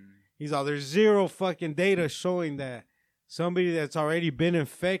vaccine. He's all, there's 0 fucking data showing that somebody that's already been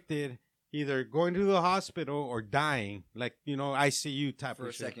infected either going to the hospital or dying, like, you know, ICU type For of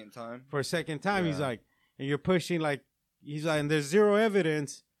a shit. second time. For a second time, he's Yeah. like, and you're pushing like, he's like, and there's 0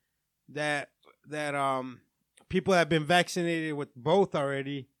 evidence that people that have been vaccinated with both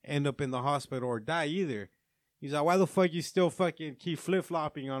already end up in the hospital or die either. He's like, why the fuck you still fucking keep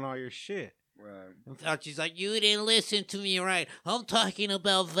flip-flopping on all your shit? Right. And Fauci's like, you didn't listen to me right. I'm talking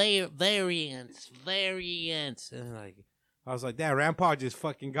about variants. And like, I was like, that Rand Paul just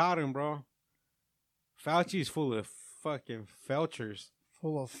fucking got him, bro. Fauci's full of fucking felchers.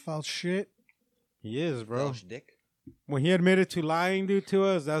 Full of foul shit. He is, bro. Welsh dick. When he admitted to lying, dude, to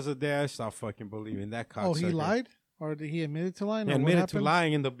us, that was the day I stopped fucking believing that cocksucker. Oh, he lied? Or did he admit to lying? He Or what admitted to happened?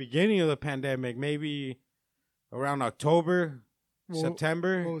 lying in the beginning of the pandemic, maybe around October, Well,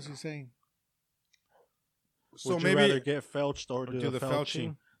 September. What was he saying? So Would maybe you rather get felched or do the felching?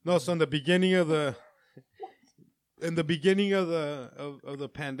 felching. No, so in the beginning of the of the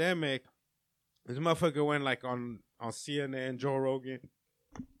pandemic, this motherfucker went like on CNN, Joe Rogan,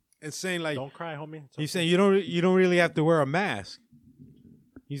 and saying like, Don't cry, homie. It's he's okay. saying you don't really have to wear a mask.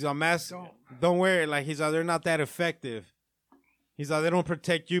 He's on mask. Don't wear it. Like he's they're not that effective. He's they don't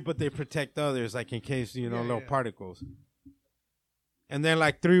protect you, but they protect others. Like in case little particles. And then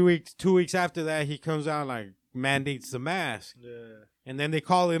like 2 weeks after that, he comes out like mandates the mask. Yeah. And then they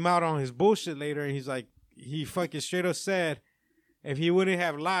call him out on his bullshit later, and he's like, he fucking straight up said, if he wouldn't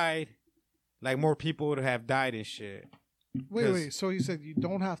have lied, like more people would have died and shit. Wait. So he said you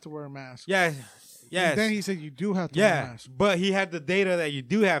don't have to wear a mask. Yeah. Yes. And then he said you do have to wear a Yeah, mask. but he had the data that you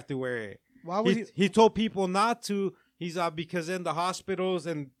do have to wear it. Why would he? He told people not to. He's because in the hospitals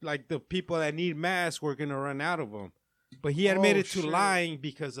and like the people that need masks, we're gonna run out of them. But he admitted to shit. lying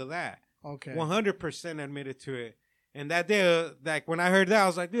because of that. Okay. 100% admitted to it. And that day, like when I heard that, I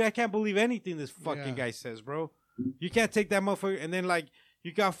was like, dude, I can't believe anything this fucking Yeah. guy says, bro. You can't take that motherfucker. And then like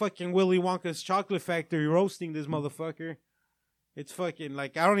you got fucking Willy Wonka's chocolate factory roasting this motherfucker. It's fucking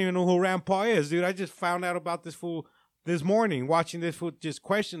like I don't even know who Rand Paul is, dude. I just found out about this fool this morning, watching this fool just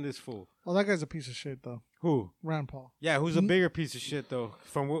question this fool. Oh, that guy's a piece of shit, though. Who? Rand Paul. Yeah, who's a bigger piece of shit though?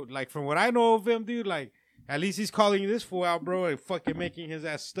 From what I know of him, dude, like at least he's calling this fool out, bro, and fucking making his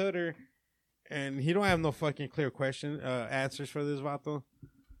ass stutter. And he don't have no fucking clear answers for this vato.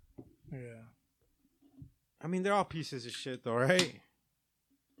 Yeah. I mean, they're all pieces of shit though, right?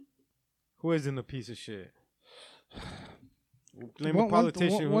 Who isn't a piece of shit? Name a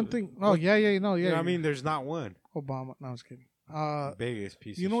politician. One thing. Oh, yeah. No, yeah. You know what I mean? There's not one. Obama. No, I was kidding. Biggest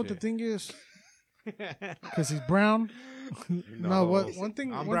piece of shit. You know what the thing is? Because he's brown. No, one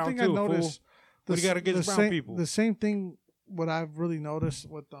thing. I'm One brown thing too, I fool. noticed. What do you got against brown people? The same thing. What I've really noticed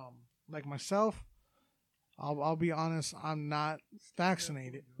with like myself, I'll be honest. I'm not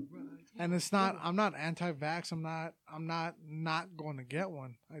vaccinated, and it's not. I'm not anti-vax. I'm not going to get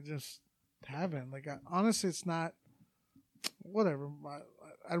one. I just haven't. Like honestly, it's not. Whatever.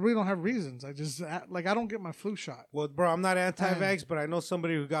 I really don't have reasons. I just like I don't get my flu shot. Well, bro, I'm not anti-vax, but I know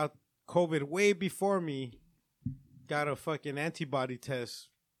somebody who got COVID way before me. Got a fucking antibody test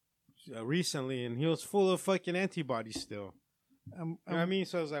recently, and he was full of fucking antibodies still. You know what I mean?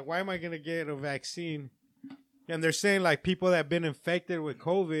 So I was like, why am I going to get a vaccine? And they're saying like people that have been infected with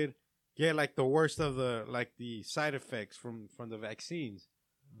COVID get like the worst of the side effects from the vaccines.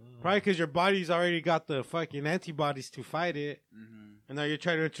 Probably because your body's already got the fucking antibodies to fight it. And now you're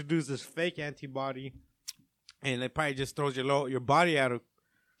trying to introduce this fake antibody. And it probably just throws your body out of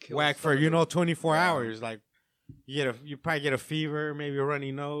whack for, 24 hours. Like you probably get a fever, maybe a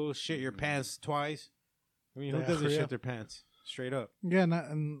runny nose, shit your pants twice. I mean, who doesn't shit their pants? Straight up. Yeah,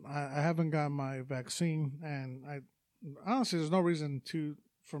 and I haven't got my vaccine, and I honestly, there's no reason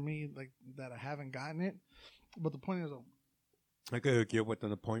for me like that I haven't gotten it. But the point is, I could hook you up with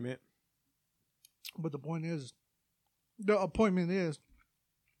an appointment. the appointment is,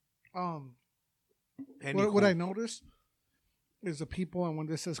 what I noticed is the people, and when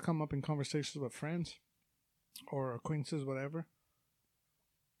this has come up in conversations with friends or acquaintances, whatever,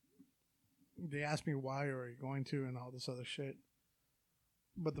 they ask me why are you going to and all this other shit.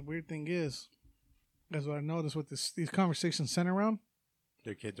 But the weird thing is what I noticed with these conversations center around,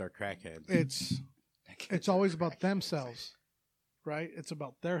 their kids are crackheads. It's always about themselves, right? It's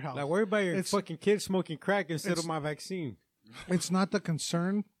about their health. Like, worry about your fucking kids smoking crack instead of my vaccine. It's not the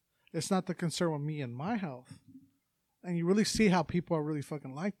concern. It's not the concern with me and my health. and you really see how people are really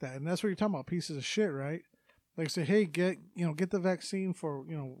fucking like that, and that's what you're talking about, pieces of shit, right? Like say, hey, get the vaccine for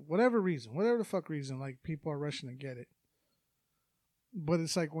whatever reason, whatever the fuck reason, like people are rushing to get it. But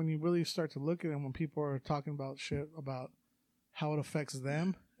it's like when you really start to look at it, when people are talking about shit about how it affects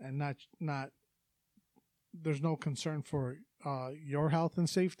them, and not there's no concern for your health and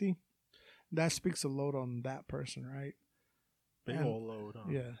safety, that speaks a load on that person, right? Big And- old load, huh?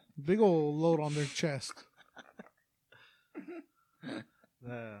 Yeah, big old load on their chest.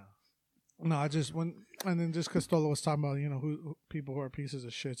 Yeah. No, I just and then just because Tolo was talking about who people who are pieces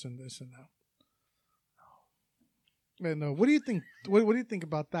of shits and this and that. And what do you think? What do you think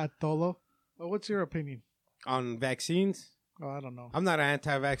about that, Tolo? What's your opinion? On vaccines, Oh, I don't know. I'm not an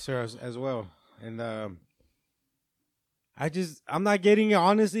anti-vaxxer as well, and I'm not getting it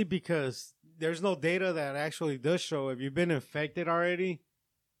honestly because there's no data that actually does show if you've been infected already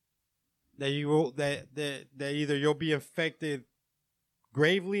that you will that either you'll be infected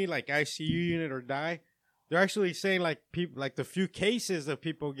gravely, like ICU unit, or die. They're actually saying like people, like the few cases of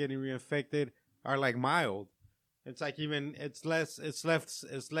people getting reinfected are like mild. It's like it's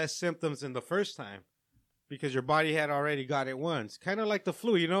less symptoms than the first time because your body had already got it once. Kind of like the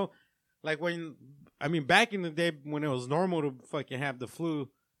flu, like back in the day when it was normal to fucking have the flu,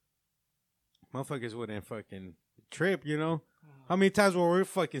 motherfuckers wouldn't fucking trip, How many times were we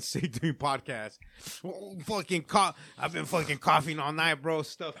fucking sick doing podcasts? I've been fucking coughing all night, bro.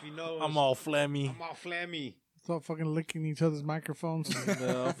 Stuffy nose. I'm all phlegmy. I'm all phlegmy. Stop fucking licking each other's microphones.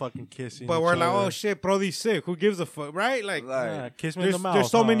 Yeah, I'm fucking kissing. But each we're like, other. oh shit, Brody's sick. Who gives a fuck, right? Like, Yeah, kiss me in the mouth. there's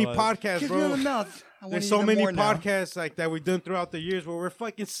so many like, podcasts, Kiss me on the bro. mouth. I wanna There's eat so them many more now. podcasts like that we've done throughout the years where we're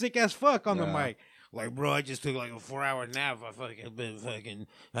fucking sick as fuck on the Yeah. mic. Like, bro, I just took like a 4-hour nap.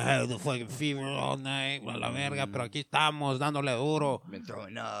 I had the fucking fever all night. La verga, pero aquí estamos dándole duro. Been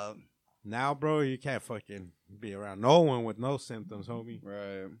throwing up. Now, bro, you can't fucking be around no one with no symptoms, homie.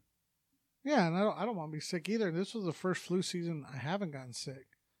 Right. Yeah, and I don't want to be sick either. This was the first flu season I haven't gotten sick.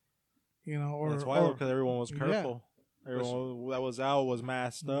 That's why, because everyone was careful. Everyone that was out was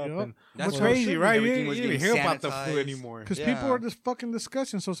masked up. Yep. And That's what I was crazy, saying, right? You everything didn't was even getting hear about the flu sanitized. anymore. Because Yeah. people are just fucking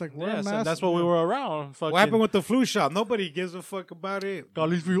discussing. So it's like, wear a so mask. that's what we were around. Fucking, What happened with the flu shot? Nobody gives a fuck about it. all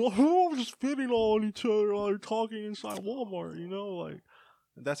these people? Oh, I'm just spitting on each other while they're talking inside Walmart. Like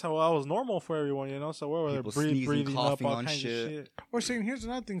that's how I was normal for everyone. So where were they People sneezing, breathing up coughing all on kinds shit. of shit? Or saying, here's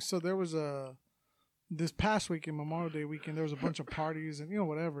another thing. So there was this past weekend, Memorial Day weekend, there was a bunch of parties and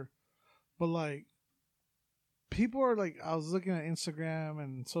whatever. But like, people are like, I was looking at Instagram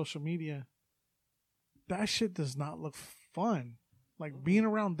and social media. That shit does not look fun. Like being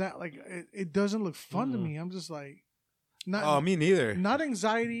around that, like it doesn't look fun to me. I'm just like, not Me neither. not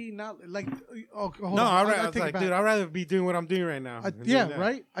anxiety, not like. Oh, hold No, on. I was like, dude, I'd rather be doing what I'm doing right now. than doing yeah, that.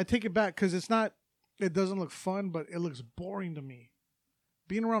 right. I take it back because it's not. It doesn't look fun, but it looks boring to me.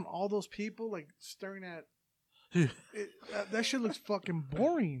 Being around all those people, like staring at that shit looks fucking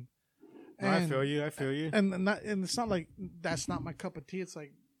boring. No, I feel you. And it's not like that's not my cup of tea. It's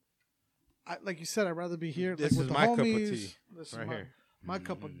like, like you said, I'd rather be here. This like, is with my the cup of homies. tea, This right is here. my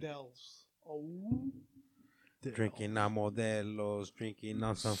cup of Dells. Oh, Drinking on Modelos, drinking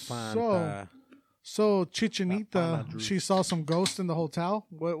on some Fanta. so Chichinita, Fanta juice. she saw some ghosts in the hotel.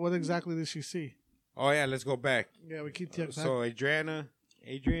 What exactly did she see? Oh yeah, let's go back. Yeah, we keep back. So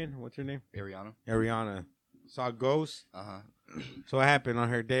Adrian, what's her name? Ariana. Saw ghosts. Uh-huh. So what happened on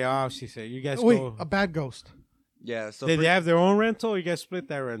her day off? She said, "You guys Wait, go." a bad ghost. Yeah, so Did they have their own rental? Or you guys split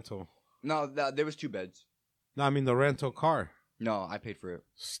that rental? No, there was 2 beds. No, I mean the rental car. No, I paid for it.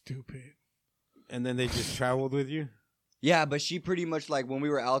 Stupid. And then they just traveled with you. Yeah, but she pretty much, like, when we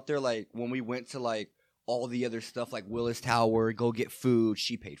were out there, like, when we went to, like, all the other stuff, like Willis Tower, go get food,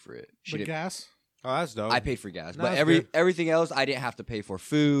 she paid for it. She The didn't, gas. Oh, that's dope. I paid for gas. No, But that's good. everything else, I didn't have to pay for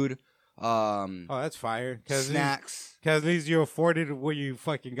food, Oh, that's fire. snacks. Because at least you afforded what you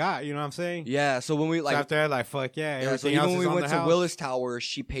fucking got. You know what I'm saying? Yeah, so when we, So like, after that, like, fuck yeah. yeah, so Everything even else when is we on went the to house. Willis Tower,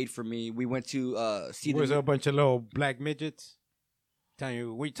 she paid for me. We went to see Was the... there a bunch of little black midgets? Telling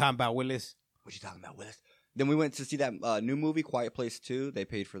you, what you talking about, Willis? What you talking about, Willis? Then we went to see that new movie, Quiet Place 2. They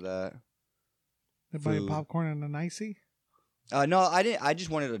paid for that. They buy Food. popcorn and an icy. No, I didn't. I just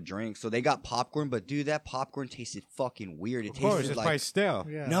wanted a drink. So they got popcorn, but dude, that popcorn tasted fucking weird. It Of course, tasted it's probably like stale.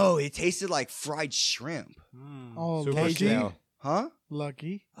 Yeah. no, it tasted like fried shrimp. Oh, Super lucky. stale. Huh?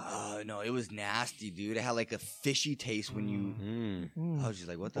 Lucky. No, it was nasty, dude. It had like a fishy taste when you. Mm. Mm. I was just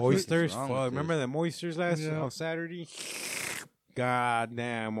like, what the Oysters. fuck is wrong Fuck, with remember this? them oysters last Yeah. on Saturday?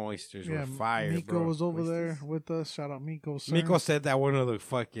 Goddamn oysters were fire, Miko bro. was over Oysters. there with us. Shout out Miko. Sir. Miko said that one of the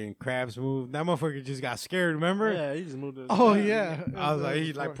fucking crabs moved. That motherfucker just got scared, remember? Yeah, he just moved it. Oh yeah. I was like,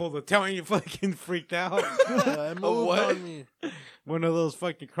 he like pulled the tail and he fucking freaked out. Yeah, it moved what? on me. One of those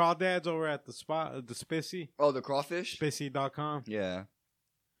fucking crawdads over at the spot, the Spissy, Oh, the crawfish. Spissy.com. Yeah.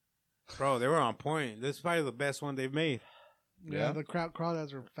 Bro, they were on point. This is probably the best one they've made. Yeah, Yeah. the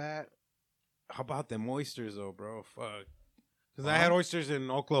crawdads are fat. How about them oysters, though, bro? Fuck. Because I had oysters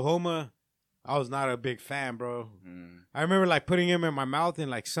in Oklahoma. I was not a big fan, bro. Mm. I remember like putting them in my mouth and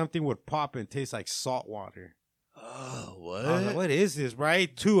like something would pop and taste like salt water. Oh, I was like, what is this, bro? I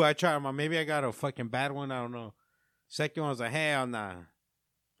ate two. I tried them. Maybe I got a fucking bad one. I don't know. Second one was like, hell nah.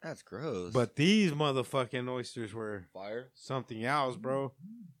 That's gross. But these motherfucking oysters were fire. something else, bro.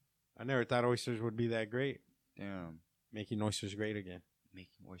 I never thought oysters would be that great. Damn. Making oysters great again.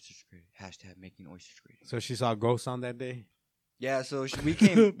 Making oysters great. Hashtag making oysters great. So she saw ghosts on that day. Yeah, so we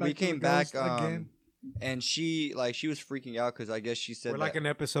came Back we to came the back ghost again. and she was freaking out because I guess she said We're that like an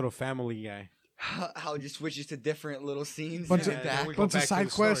episode of Family Guy. how it just switches to different little scenes. Bunch and of- back. then we go bunch of back to side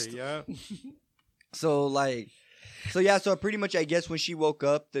the story, quests. Yeah. So pretty much I guess when she woke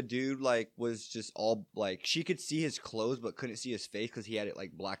up, the dude like was just all like she could see his clothes but couldn't see his face because he had it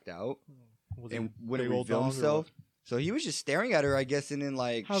like blacked out Was and it wouldn't big old reveal dog or himself. what? So he was just staring at her, I guess, and then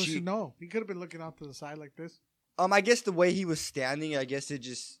like How does she know? He could have been looking out to the side like this. I guess the way he was standing, I guess it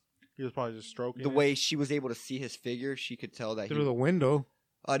just He was probably just stroking the it. way she was able to see his figure, she could tell that Through the window.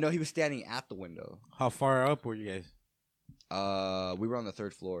 no, he was standing at the window. How far up were you guys? We were on the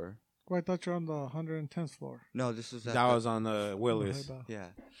 3rd floor. Well, I thought you're on the 110th floor. No, this was at That the- was on the Willis.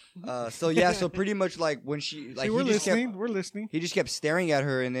 yeah. So pretty much like when she like See, we're he just listening. kept We're listening. he just kept staring at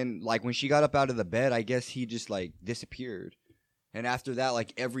her, and then like when she got up out of the bed, I guess he just like disappeared. And after that,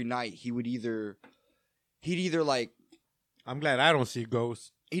 like every night, he'd either like I'm glad I don't see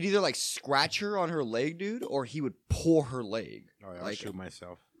ghosts. scratch her on her leg, dude, or he would pull her leg. Oh, yeah, I'll Like- shoot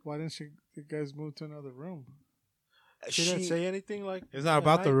myself. Why didn't you guys move to another room? She didn't say anything like. It's not at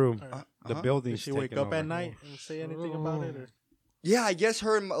about the night? room. Or The Uh-huh. building. Did she wake up at night and say anything about it? Or? Yeah, I guess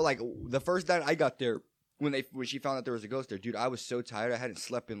her like the first night I got there when she found out there was a ghost there, dude. I was so tired. I hadn't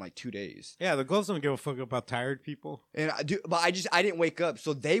slept in like 2 days. Yeah, the ghosts don't give a fuck about tired people. And I didn't wake up.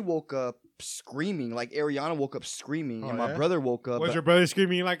 So they woke up screaming. Like Ariana woke up screaming, Oh, and my yeah? brother woke up. Was but your brother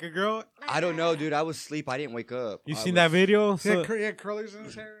screaming like a girl? I don't know, dude. I was asleep. I didn't wake up. You I seen was- that video? He had, So, he had curlers in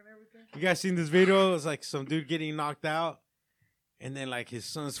his hair and everything. you guys seen this video? It's like some dude getting knocked out, and then like his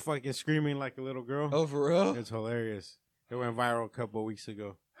son's fucking screaming like a little girl. Oh, for real? It's hilarious. It went viral a couple of weeks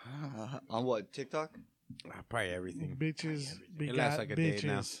ago. On what, TikTok? Probably everything. Bitches, It lasts begot like a day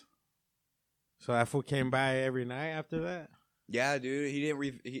now. bitches. So that fool came by every night after that. Yeah, dude. He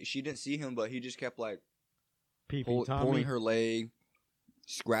didn't. She didn't see him, but he just kept like Pee-pee Tommy. pulling her leg,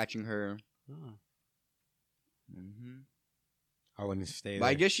 scratching her. Oh, hmm I wouldn't stay But I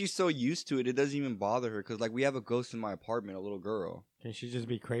there. guess she's so used to it, it doesn't even bother her. Because like we have a ghost in my apartment, a little girl. Can she just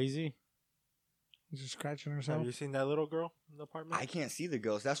be crazy? Just scratching Have herself. you seen that little girl in the apartment? I can't see the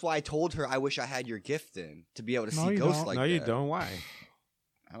ghost. That's why I told her I wish I had your gift then to be able to No, see you ghosts don't. like no, that. you don't. Why?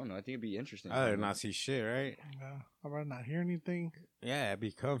 I don't know. I think it'd be interesting. I'd rather not see shit, right? Yeah, I'd rather not hear anything. Yeah, it'd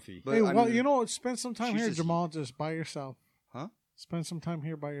be comfy. But, Hey, I well, mean, you know what? Spend some time she's here, just- Jamal, just by yourself. Huh? Spend some time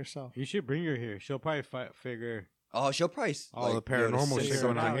here by yourself. You should bring her here. She'll probably figure Oh, she'll probably all the be able to paranormal say shit her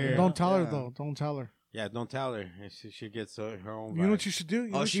going on out. here. Don't tell her Yeah. though. Don't tell her. Yeah, don't tell her. And she gets her own. You know what vibe. you should do?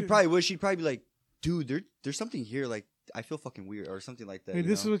 You know Oh, what she you- probably would. She'd probably be like, dude, there's something here. Like, I feel fucking weird or something like that. Hey, you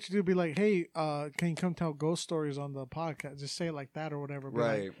this is know? what you do. Be like, hey, can you come tell ghost stories on the podcast? Just say it like that or whatever. Be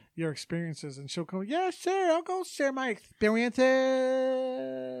like, Right. your experiences, and she'll come. Yeah, sure. I'll go share my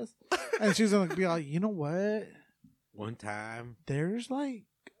experiences. And she's gonna be like, you know what? One time. There's like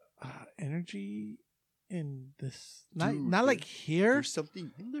energy in this. Not Dude, not like here, There's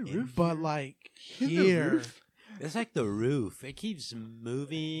something in the roof. but like In the here. roof? It's like the roof. It keeps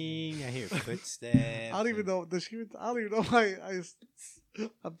moving. I hear footsteps. I don't even know. Does she? I don't even know why I'm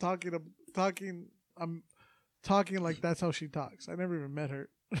talking. I'm talking like that's how she talks. I never even met her.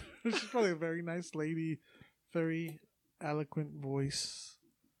 She's probably a very nice lady, very eloquent voice.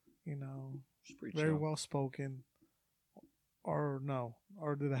 You know, She's pretty very chill. well spoken. Or no?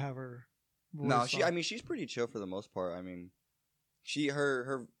 Or did I have her? No, voice she. off? I mean, she's pretty chill for the most part. I mean,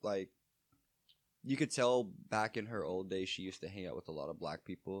 her like, you could tell back in her old days, she used to hang out with a lot of black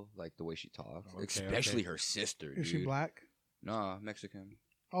people, like the way she talks, Okay, especially okay. her sister. Is dude. she black? Nah, Mexican.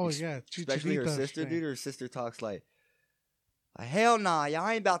 Oh Ex- yeah, Especially her Chicharita sister, thing. dude. Her sister talks like, Hell nah, y'all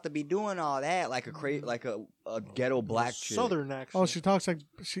ain't about to be doing all that like a ghetto black chick. Southern accent. Oh, she talks like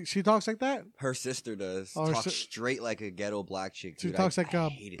she talks like that. Her sister does. Oh, her Talk si- straight like a ghetto black chick. She Dude. talks I like a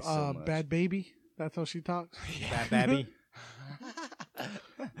hate it so much. bad baby. That's how she talks. Bad Babby.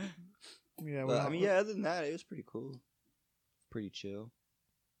 Yeah, But, I mean, yeah. Other than that, it was pretty cool. Pretty chill.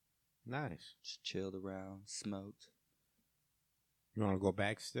 Nice. Just chilled around, smoked. You want to go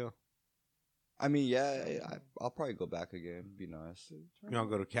back still? I mean, yeah, I'll probably go back again. Be nice. You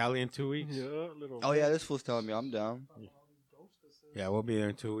want to go to Cali in 2 weeks? Yeah, little. Oh yeah, this fool's telling me I'm down. Yeah, we'll be there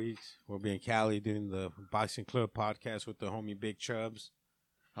in 2 weeks. We'll be in Cali doing the Boxing Club podcast with the homie Big Chubs.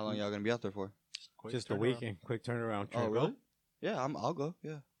 How long y'all gonna be out there for? Quick Just a turnaround. weekend. Quick turnaround trip. Oh really? Yeah, I'll go.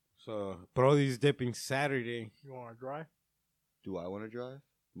 Yeah. So, Brody's dipping Saturday. You want to drive? Do I want to drive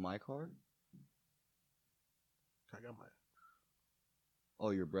my car? I got my. Oh,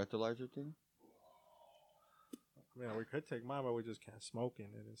 your breathalyzer thing? Man, we could take mine, but we just can't smoke in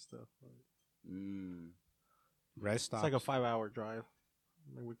it and stuff. Rest stop. It's like a 5-hour drive.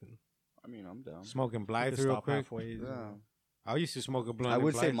 I mean, we can. I mean, I'm down. Smoking we Blythe can real stop quick. halfway. Yeah. I used to smoke a blunt. I in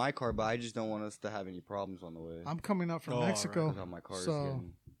would say Blythe. my car, but I just don't want us to have any problems on the way. I'm coming up from Oh, all right. Mexico. 'Cause how my car is So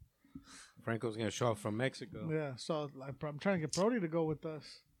getting. Franco's going to show up from Mexico. yeah, so I'm trying to get Brody to go with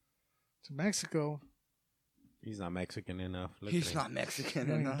us to Mexico. He's not Mexican enough. Look He's at not him. Mexican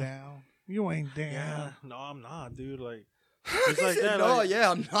You ain't enough. down. You ain't down. Yeah. No, I'm not, dude. Like, He it's like said, that. no, like,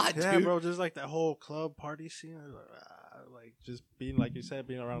 yeah, I'm not, yeah, dude. bro. Just like that whole club party scene. Like just being, like you said,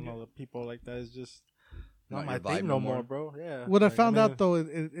 being around all the people like that is just not Not my your thing vibe no no more, more. bro. Yeah. What I Like, found mean, out though,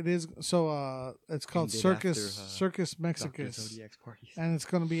 it is so. It's called Ended Circus after, Circus Dr. Mexicus, Zodiac's parties. and it's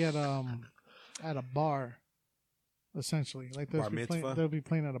gonna be at a bar, essentially. Like Bar mitzvah? they'll be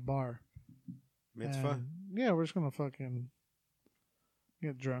playing at a bar. Mitzvah? And, yeah, we're just gonna fucking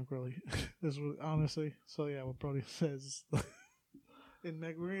get drunk, really. This was honestly. So yeah, what Brody says. We're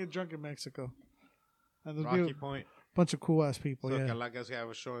gonna get drunk in Mexico, and there's Rocky be a Point. bunch of cool ass people. So yeah, Calacas have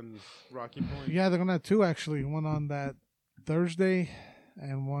a show in Rocky Point. yeah, they're gonna have two actually. One on that Thursday,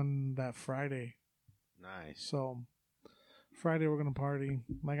 and one that Friday. Nice. So Friday we're gonna party.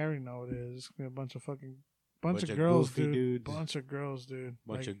 Like I already know what it is. It's gonna be a bunch of Bunch of of girls, goofy dude. dudes. Bunch of girls, dude.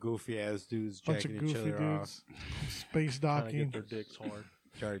 Bunch Like, of goofy ass dudes bunch of jacking each goofy other dudes. Space trying to get docking. their dicks hard. off.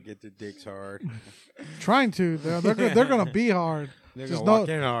 Try to get their dicks hard. Trying to. They're gonna be hard. They're Just gonna walk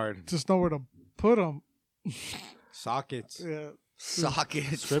know- in hard. Just know where to put them. Sockets. Yeah.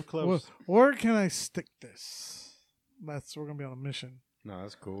 Sockets. Strip clubs. Where can I stick this? We're gonna be on a mission. No,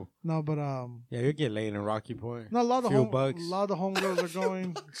 that's cool. No, but Yeah, you get laid in Rocky Point. no, a lot of Few the bucks. a lot of the homegirls are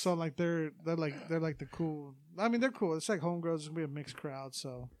going. So like they're like the cool. I mean they're cool. It's like homegirls. It's gonna be a mixed crowd.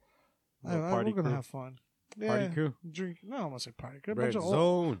 So Little we're party gonna crew. have fun. Party Yeah, crew. drink. No, I don't want to say party crew. Red Bunch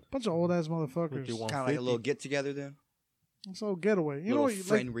Zone. of old ass motherfuckers. you want- Kind of like a little get together then. It's a getaway. You know Little what?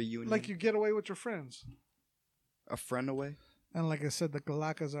 friend reunion. Like you get away with your friends. a friend away. And like I said, the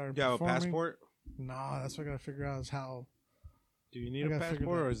Galacas are. You have a performing. passport? No, that's what I gotta figure out is how. Do you need I a gotta figure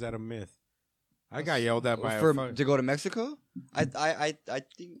passport that- or is that a myth? I got yelled at by a For fuck. to go to Mexico. I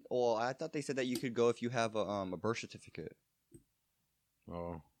think. Well, I thought they said that you could go if you have a birth certificate.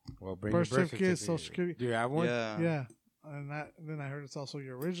 Oh, well, bring Birth your birth certificate, certificate. Social Security. Do you have one? Yeah. And then I heard it's also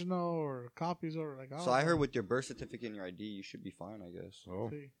your original or copies or like. So I heard with your birth certificate and your ID, you should be fine, I guess. Oh,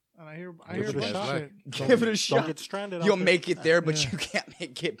 See. And I hear Give a it a bunch of shot. shit. Give it a Don't shot. get stranded. You'll out there. make it there, but Yeah. you can't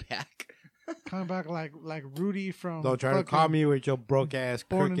make it back. Coming back like Rudy from. don't try to fucking call me with your broke ass,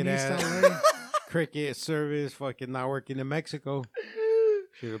 Born crooked in East ass, LA. cricket service, fucking not working in Mexico.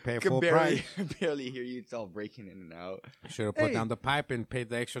 Should have paid Could full barely, price. barely hear you. It's all breaking in and out. Should have put Hey. down the pipe and paid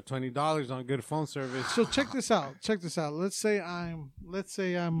the extra $20 on good phone service. So check this out. Let's say I'm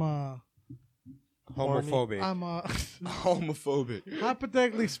Homophobic. Homophobic.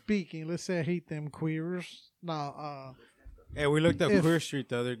 hypothetically speaking. Let's say I hate them queers. Now, Hey, we looked up If- Queer Street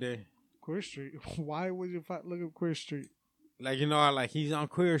the other day. Queer Street. Why would you look up Queer Street? Like, you know, like he's on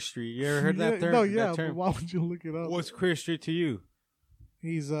Queer Street. You ever heard that term? No, that yeah. term? But why would you look it up? What's Queer Street to you?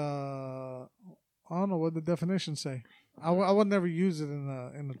 He's I don't know what the definition say. I would never use it in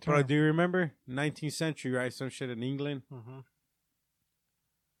the term. Bro, do you remember 19th century, right? Some shit in England. Mhm.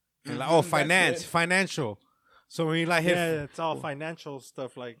 And like, Mhm, finance, financial. So when you like hit, Yeah, it's all financial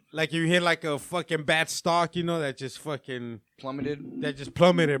stuff. Like like you hit like a fucking bad stock, you know, that just fucking Plummeted. that just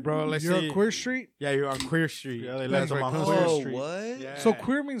plummeted, bro. Let's You're say on Queer Street. yeah, you're on Queer Street. Yeah, they That's let them where it on comes Queer from. Oh, Street. what? Yeah. So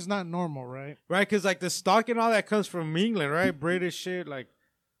queer means not normal, right? Right, because like the stock and all that comes from England, right? British shit, like,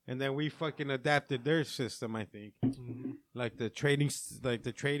 and then we fucking adapted their system, I think, like the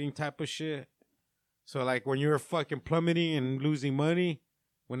trading type of shit. So like when you're fucking plummeting and losing money,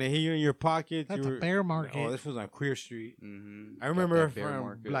 when they hit you in your pocket, That's you a were, bear market. Oh, this was on Queer Street. Mm-hmm. I remember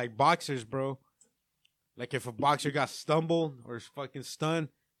from like boxers, bro. Like if a boxer got stumbled or fucking stunned,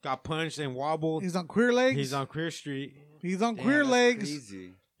 got punched and wobbled, He's on Queer Legs. he's on Queer Street. He's on Queer Legs.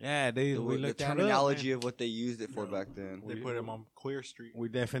 Crazy. Yeah, The, we the looked that terminology up, of what they used it for back then. They put him on Queer Street. man. We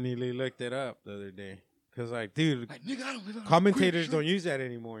definitely looked it up the other day. Cause like, dude, Like, nigga, I don't live on commentators Queer don't use that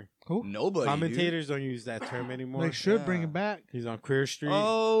anymore. Who? Nobody. Commentators don't use that term anymore. They should Yeah. bring it back. He's on Queer Street. Dude.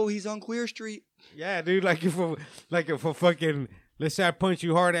 Oh, he's on Queer Street. Yeah, dude. Like if a fucking, let's say I punch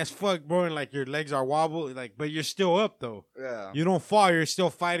you hard as fuck, bro, and like your legs are wobble, like, but you're still up though. Yeah. You don't fall. You're still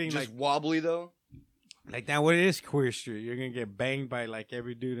fighting. Just wobbly though. Like that. What it is Queer Street? You're gonna get banged by like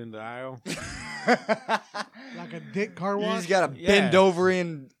every dude in the aisle. Like a dick car You wash. just gotta Yeah. bend over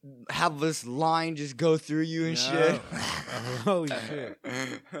and have this line just go through you and shit. Holy shit!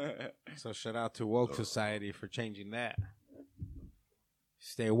 So shout out to Woke Society for changing that.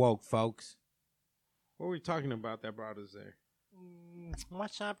 Stay woke, folks. What were we talking about that brought us there?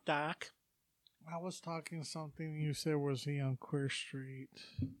 What's up, Doc? I was talking something you said was he on Queer Street.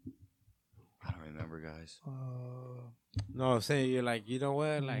 I don't remember, guys. No, say you're like, you know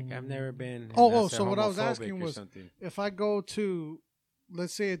what? Like I've never been. and Oh, that's so what I was homophobic asking or was- something. If I go to,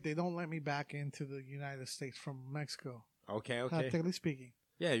 let's say they don't let me back into the United States from Mexico, Okay. hypothetically speaking.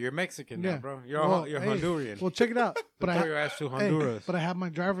 Yeah, you're Mexican Yeah. now, bro. You're Well, you're hey, Honduran. Well, check it out. But Throw I your ass to hey, Honduras. but I have my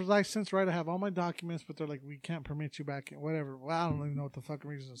driver's license, right? I have all my documents, but they're like, we can't permit you back in. Whatever. Well, I don't even know what the fucking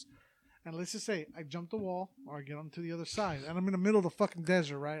reason is. And let's just say I jump the wall or I get onto the other side, and I'm in the middle of the fucking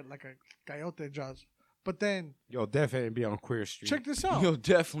desert, right? Like a coyote jaws. But then You'll definitely be on Queer Street. check this out. You'll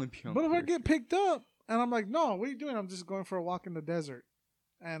definitely be on But if I Queer get picked up and I'm like, no, what are you doing? I'm just going for a walk in the desert.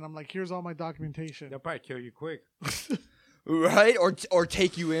 And I'm like, here's all my documentation. They'll probably kill you quick. Right? Or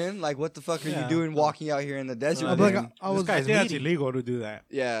take you in. Like, what the fuck are Yeah. you doing walking out here in the desert? I'm then? like, I This was, guy's think that's that's illegal to do that.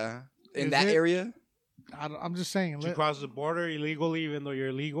 yeah. In Is that it? area? I'm just saying. If you cross the border illegally, even though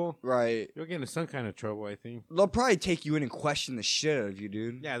you're legal, Right. you'll get into some kind of trouble, I think. They'll probably take you in and question the shit out of you,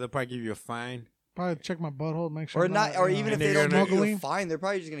 dude. Yeah, they'll probably give you a fine. Probably check my butthole, make sure. Or I'm not, or you know, even if And they they're don't give you a smuggling. fine, they're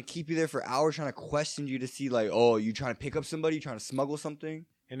probably just gonna keep you there for hours trying to question you to see, like, oh, you trying to pick up somebody, you trying to smuggle something.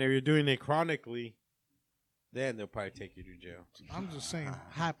 And if you're doing it chronically, then they'll probably take you to jail. I'm just saying, So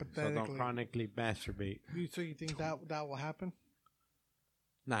hypothetically. don't chronically masturbate. So you think that will happen?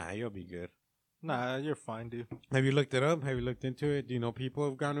 Nah, you'll be good. Nah, you're fine, dude. Have you looked it up? Have you looked into it? Do you know people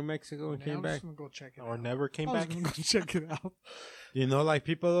who've gone to Mexico and Yeah, came I'm back? just gonna go check it Or out. never came I was back. gonna go check it out. You know, like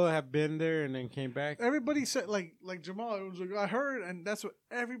people though have been there and then came back. Everybody said like Jamal. It was like I heard, and that's what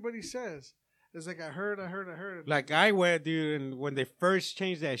everybody says. It's like I heard. Like I went, dude, and when they first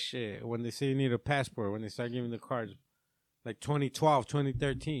changed that shit, when they say you need a passport, when they start giving the cards, like 2012,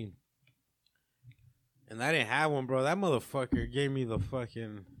 2013. And I didn't have one, bro. That motherfucker gave me the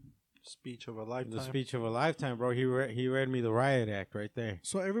fucking Speech of a lifetime. the speech of a lifetime, bro. He read me the riot act right there.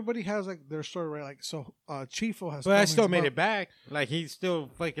 So everybody has like their story, right? Like so, Chifo has. But I told me still made about- it back. Like he still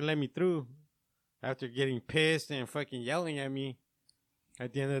fucking let me through after getting pissed and fucking yelling at me.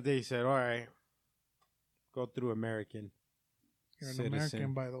 At the end of the day, he said, "All right, go through American." You're an citizen."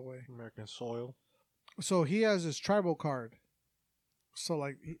 American, by the way. American soil. So he has his tribal card. So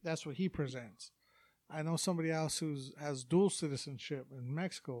like that's what he presents. I know somebody else who's has dual citizenship in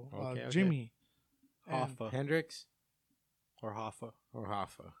Mexico. Okay, okay. Jimmy. And, Hoffa. Hendrix Or Hoffa. or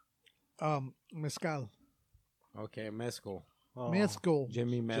Hoffa. Mezcal. Okay, Mezcal. Oh, Mezcal.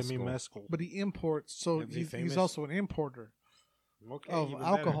 Jimmy Mezcal. Jimmy Mescal. But he imports, so Is he he's famous? also an importer Okay, of even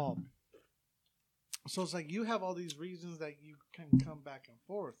better. alcohol. So it's like you have all these reasons that you can come back and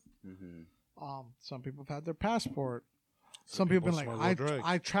forth. Mm-hmm. Some people have had their passport. Some people been like, smuggle drugs.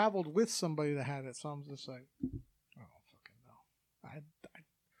 I traveled with somebody that had it. So I'm just like, I don't fucking know.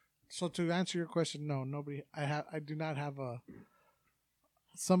 So to answer your question, no, nobody. I do not have a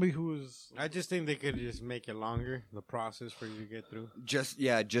somebody who is. I just think they could just make it longer, the process for you to get through. Just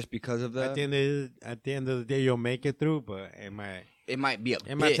because of At that. the end of the day, you'll make it through, but it might. It might be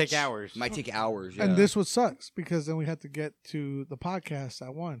It might take hours. It might take hours. Yeah. And this what sucks because then we have to get to the podcast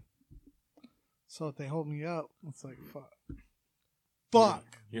at 1. So if they hold me up, it's like fuck.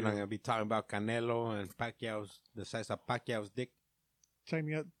 You're not gonna be talking about Canelo and Pacquiao's the size of Pacquiao's dick. Check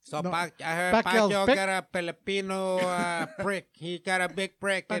me out. So No, I heard Pacquiao's Pacquiao pick- got a Filipino prick. He got a big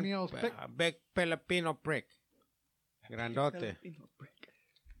prick. Pacquiao's pick- A big Filipino prick. Grandote.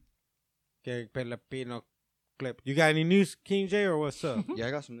 Que Filipino clip. You got any news, King J, or what's up? Yeah,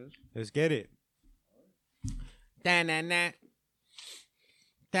 I got some news. Let's get it. Ta-na-na.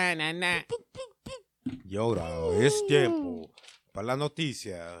 Ta-na-na. Y ahora es tiempo para las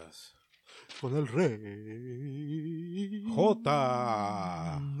noticias. con el rey.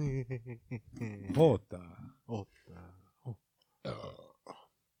 Jota. Jota.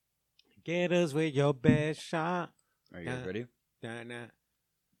 Get us with your best shot. Are you guys ready? Nah.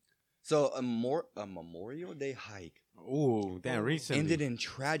 So a Memorial Day hike Ooh, damn, recently. ended in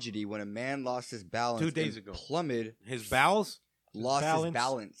tragedy when a man lost his balance 2 days and ago. plummeted. His bowels? Lost balance? his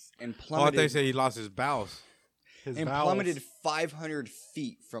balance and Oh, I plummeted. thought you said he lost his bowels. His and bowels. plummeted 500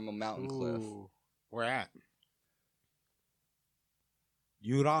 feet from a mountain cliff. Ooh. Where at?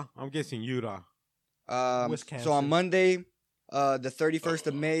 Utah? I'm guessing Utah. Wisconsin. So on Monday, the 31st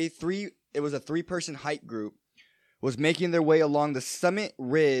of May, it was a 3-person hike group was making their way along the summit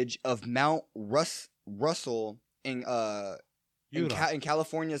ridge of Mount Russell in Utah. in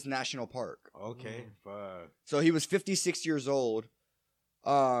California's national park. Okay. Fuck. So he was 56 years old,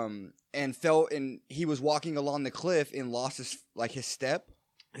 and he was walking along the cliff and lost his step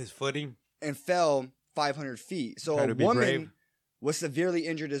His footing. and fell 500 feet. So Try a to be woman brave. was severely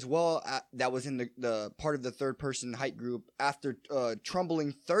injured as well. That was in the part of the 3rd-person hike group after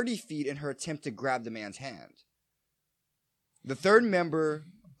tumbling 30 feet in her attempt to grab the man's hand. The 3rd member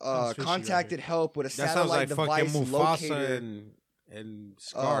Sounds fishy contacted right help with a That sounds satellite like fucking device Mufasa locator. and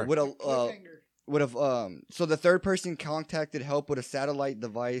Scar. So the 3rd person contacted help with a satellite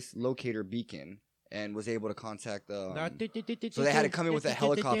device locator beacon and was able to contact. So they had to come in with a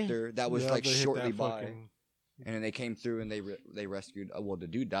helicopter that was Yeah, like they hit shortly that by, fucking- and then they came through and they rescued. Well, the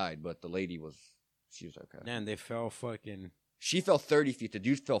dude died, but the lady she was okay. Man, they fell fucking. She fell 30 feet. The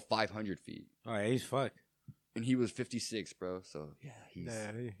dude fell 500 feet, Oh, yeah, he's fucked. and he was 56, bro. So yeah, he's.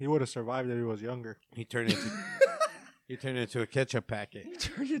 Yeah, he would have survived if he was younger. He turned into. He turned into a ketchup packet. He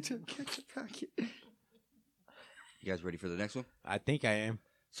turned into a ketchup packet. You guys ready for the next one? I think I am.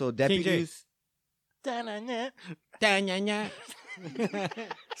 So deputies.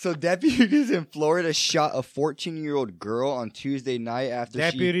 So deputies in Florida shot a 14-year-old girl on Tuesday night after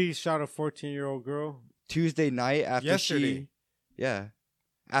Deputy shot a 14-year-old girl. Yesterday.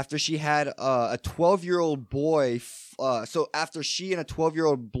 After she had a 12-year-old boy. So after she and a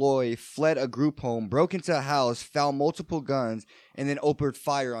 12-year-old boy fled a group home, broke into a house, found multiple guns, and then opened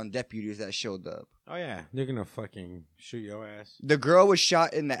fire on deputies that showed up. Oh yeah, they're gonna fucking shoot your ass. The girl was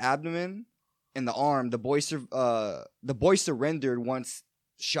shot in the abdomen and the arm. The boy surrendered once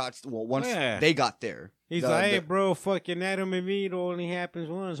Yeah. they got there. He's like, hey, bro, fucking Adam and Eve only happens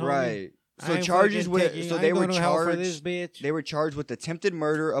once, homie. Right. I So ain't charges fucking with taking- so I they ain't were going to hell for this charged. bitch. They were charged with attempted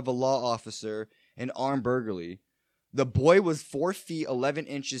murder of a law officer and armed burglary. The boy was 4 feet 11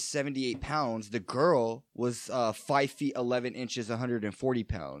 inches, 78 pounds. The girl was 5 feet 11 inches, 140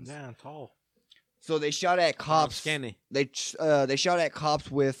 pounds. Damn, tall. So they shot at cops. Skinny. They shot at cops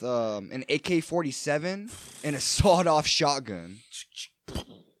with an AK-47 and a sawed-off shotgun.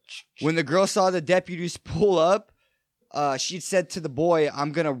 When the girl saw the deputies pull up, she said to the boy,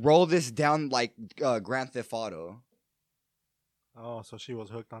 "I'm gonna roll this down like Grand Theft Auto." Oh, so she was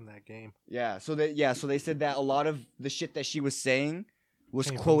hooked on that game. So they said that a lot of the shit that she was saying was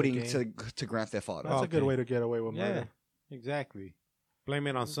Came from the quoting game. to Grand Theft Auto. That's a good Okay. way to get away with Yeah, murder. exactly. Blame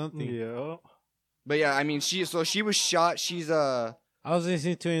it on something. Yeah. But yeah, I mean, she was shot. She's I was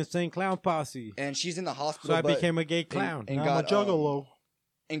listening to Insane Clown Posse, and she's in the so hospital. I but- became a gay clown. and I'm got a juggalo.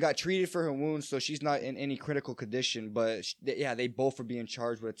 and got treated for her wounds, so she's not in any critical condition. But they both are being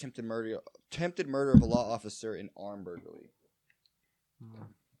charged with attempted murder of a law officer and armed burglary.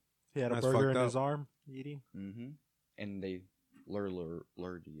 He had a That's burger fucked in his up. arm eating. Mm-hmm. And they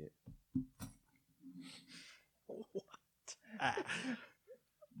lured it.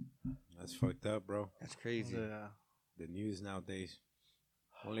 That's fucked up, bro. That's crazy. Yeah. The news nowadays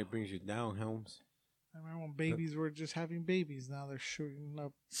only brings you down, Holmes. I remember when babies were just having babies. Now they're shooting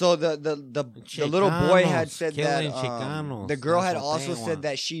up. So the little boy had Chicanos, said that killing Chicanos. the girl That's had what also they said want.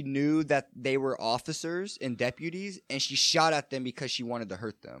 that she knew that they were officers and deputies, and she shot at them because she wanted to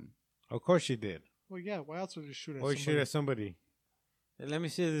hurt them. Of course she did. Well, yeah. Why else would you shoot at Or somebody? shoot at somebody. Hey, let me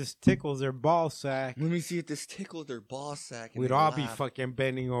see if this tickles their ball sack. Let me see if this tickled their ball sack. and We'd they all be laughed. fucking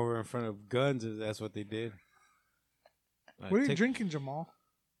bending over in front of guns if that's what they did. What are you drinking, Jamal?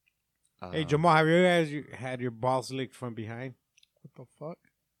 Hey, Jamal, have you ever had your balls licked from behind? What the fuck?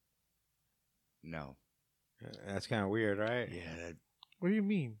 No. That's kind of weird, right? Yeah. What do you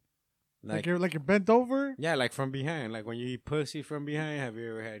mean? Like, Like you're bent over? yeah, like from behind. Like when you eat pussy from behind, have you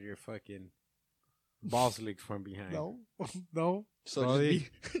ever had your fucking balls licked from behind? No, no. So Well,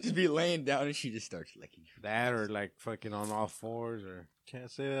 just be laying down and she just starts licking you. That or like fucking on all fours or. Can't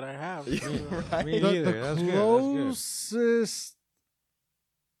say that I have. Right? Me The neither. That's good. That's good. closest.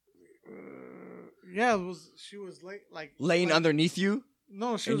 Yeah, it was. She was like Laying underneath you?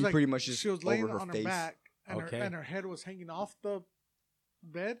 No, she And was you like pretty much just she was laying over her on her face? back, and Okay. her head was hanging off the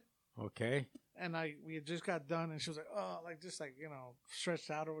bed. Okay. And we had just got done, and she was like, "Oh, just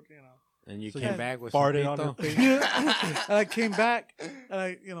stretched out or And you So came you back with farted some on her pito? face. and I came back, and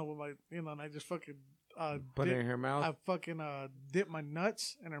I, with my, and I just fucking Put it in her mouth. I fucking dipped my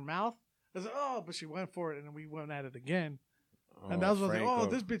nuts in her mouth. I was like, "Oh," but she went for it, and then we went at it again. And that was like, "Oh,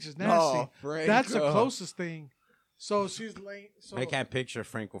 this bitch is nasty." That's the closest thing. So she's laying. So I can't picture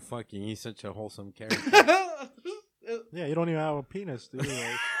Franco fucking. He's such a wholesome character. Yeah, you don't even have a penis, dude.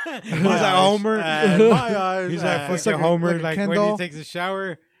 Like, He's like Homer. In my eyes, He's like It's fucking like a- Homer. like a Like Ken when doll. he takes a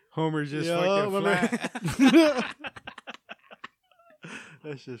shower, Homer just Yeah, fucking remember? flat.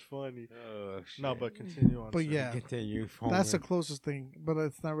 That's just funny. Oh, shit. No, but continue on. But sir. yeah. Continue. Homer. that's the closest thing, but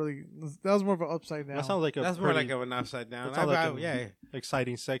it's not really. That was more of an upside down. That sounds like a That's more pretty like an upside down. That sounds like a- yeah,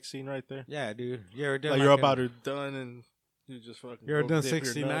 exciting sex scene right there. yeah, dude. You ever done Like like you're a- about to done and you just fucking. You ever go done dip your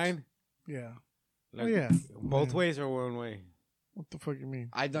nuts. 69? yeah. Like, Oh, yeah. Both Yeah. ways or one way? What the fuck you mean?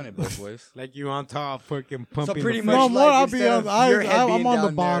 I've done it both ways. Like you on top, fucking pumping. pretty the much No, fuck- like more. I'll be instead on. of your head I'm being on the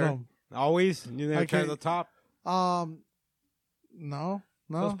down bottom. Always. You never I tried can't- the top. No.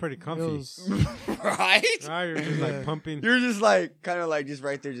 Feels pretty comfy. It was- Right? Ah, you're just Yeah. like pumping. You're just like kind of like just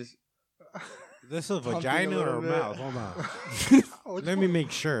right there, just This is a pumping a vagina or a little bit. mouth? Hold on. Let me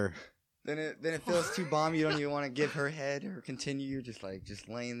make sure. then it feels too bomb. You don't even want to give her head or continue. You're just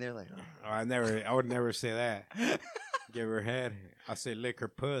laying there like. Oh, I would never say that. Give her head. I say lick her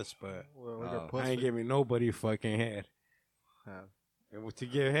puss, but Well, like Oh. her pussy. I ain't giving nobody fucking head. And to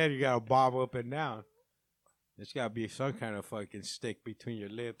give head, you gotta bob up and down. There's gotta be some kind of fucking stick between your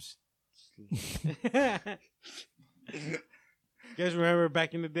lips. You guys remember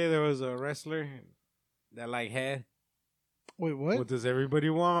back in the day there was a wrestler that like had? Wait, what? What does everybody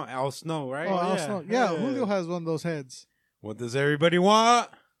want? Al Snow, right? Oh, Al yeah. Snow. Yeah, Yeah. Julio has one of those heads. What does everybody want?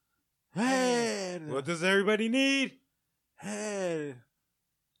 Head. What does everybody need? Head.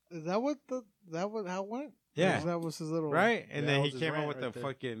 Is that what how it went? Yeah. Or that was his little Right? And Yeah, then that he was his came out rant with right the there.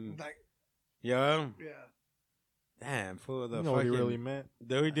 fucking Like, yeah. yeah. Damn, fool the You know what fucking he really meant.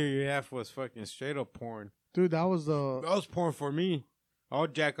 WWF was fucking straight up porn. Dude, that was That the was porn for me. I'll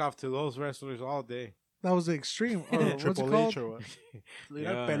jack off to those wrestlers all day. extreme. Or what's it Triple called? H or what? Look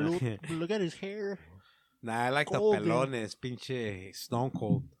Yeah. at Pelud. Look at his hair. Nah, I like Golden. the pelones, pinche Stone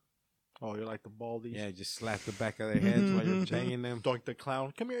Cold. Oh, you're like the baldies. Yeah, just slap the back of their heads while you're banging them. Doink the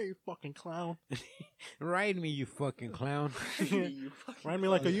clown. Come here, you fucking clown. Ride me, you fucking clown. Ride me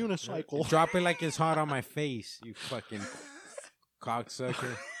like a unicycle. Drop it like it's hot on my face, you fucking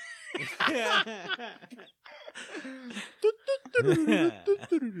cocksucker.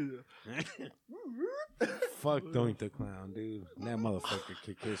 Fuck Doink the Clown, dude. That motherfucker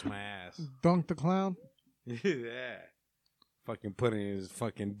could kiss my ass. Dunk the clown. Yeah. Fucking putting his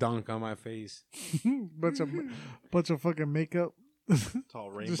fucking dunk on my face. bunch of fucking makeup It's all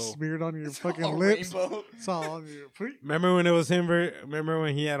rainbow. just smeared on your fucking All lips. rainbow. It's all on your Remember when it was him? Remember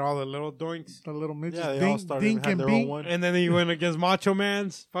when he had all the little doinks? the little midgets. Yeah, they dink, all started dink to have and their bink. own one. And then he went against Macho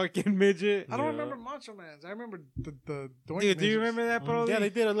Man's fucking midget. I don't Yeah. remember Macho Man's. I remember the doink. Dude, do you midgets. remember that, bro? Yeah, they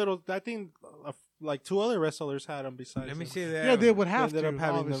did a little. I think like two other wrestlers had them besides. Let me him. see that. Yeah, they would They have ended to. up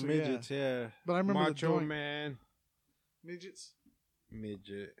having the obviously, yeah. midgets. Yeah. But I remember Macho the doink. Man. Midgets.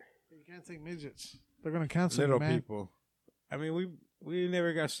 Midget. You can't say midgets. They're gonna cancel Little you, man. people. I mean, we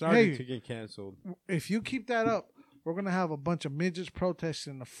never got started Hey. to get canceled. If you keep that up, we're gonna have a bunch of midgets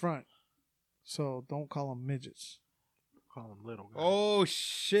protesting in the front. So don't call them midgets. Call them little guys. Oh,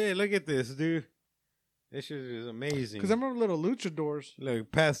 shit. Look at this, dude. This shit is amazing. Because I remember little luchadors.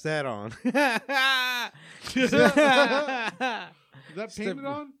 Look, pass that on. Is that Step- painted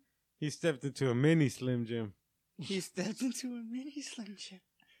on? He stepped into a mini Slim Jim. He stepped into a mini Slim Jim.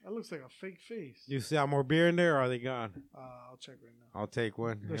 That looks like a fake face. You see how more beer in there, or are they gone? I'll check right now. I'll take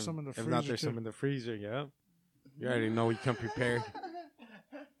one. There's If- some in the If not, freezer, there's too. some in the freezer, yeah. You already know we come prepared.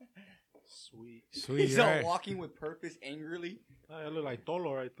 Sweet. Sweet, He's right? all walking with purpose angrily. I look like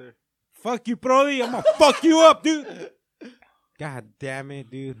Tolo right there. Fuck you, Brody. I'm gonna fuck you up, dude. God damn it,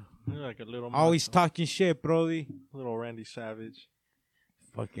 dude. You're like a little. Always macho. talking shit, Brody. Little Randy Savage.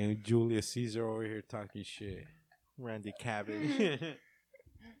 Fucking Julius Caesar over here talking shit. Randy Cabbage.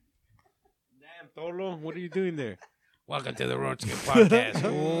 Damn, Tolo, what are you doing there? Welcome to the Roach Kid Podcast.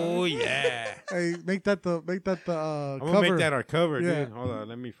 Oh yeah. Hey, make that the I'm cover. gonna make that our cover, Yeah. dude. Hold on,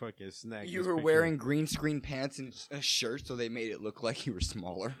 let me fucking snag. You this were picture. wearing green screen pants and a shirt, so they made it look like you were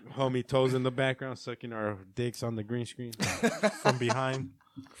smaller. homie toes in the background, sucking our dicks on the green screen From behind.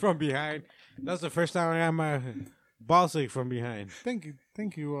 from behind. That's the first time I got Balls lick from behind. Thank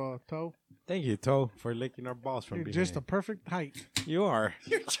you, Toe. Thank you, Toe, for licking our balls from You're behind. just a perfect height. You are.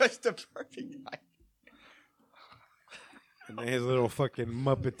 You're just a perfect guy. And then his little fucking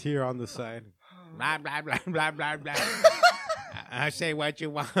Muppeteer on the side. Blah, blah, blah, blah, blah, blah. I say what you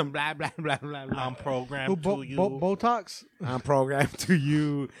want. Blah, blah, blah, blah, blah. I'm Who, programmed to you. Botox? I'm programmed to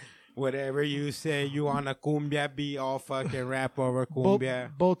you. Whatever you say, you on a cumbia beat, all fucking rap over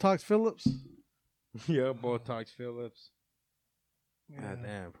cumbia. Botox Phillips. Yeah, Botox Phillips. Yeah. God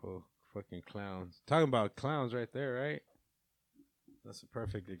damn, fool. Fucking clowns. Talking about clowns right there, right? That's a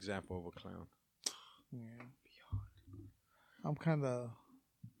perfect example of a clown. Yeah. I'm kind of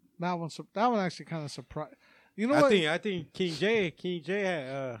that one actually kind of surprised. You know what? I think King J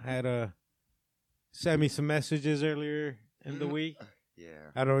had sent me some messages earlier in the week. Yeah.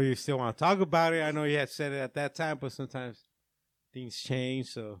 I don't know if you still want to talk about it. I know you had said it at that time, but sometimes things change.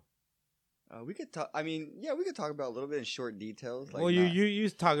 So, We could talk. I mean, yeah, we could talk about a little bit in short details. Like well, you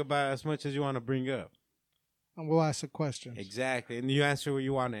talk about it as much as you want to bring up. And we'll ask the questions. Exactly, and you answer what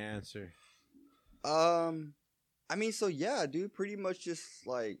you want to answer. I mean, so yeah, dude, pretty much just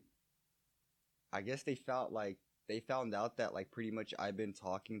like, I guess they found out that like pretty much I've been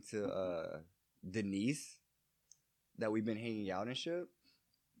talking to Denise, that we've been hanging out and shit.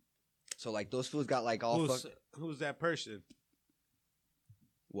 So like those fools got like all Who's that person?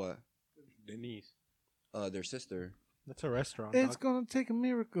 What? Denise. Their sister. That's a restaurant. It's dog. gonna take a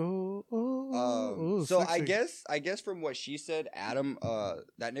miracle. Oh, So sexy. I guess from what she said, Adam,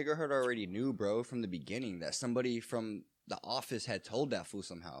 that nigga heard already knew, bro, from the beginning that somebody from the office had told that fool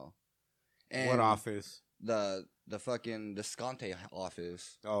somehow. And What office? The fucking the Scante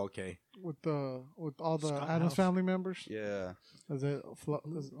office. Oh, okay. with all the Scott Adams House. family members. Yeah. Is it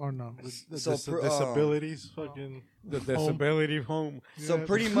or no? So disabilities, fucking. The disability home. So Yeah.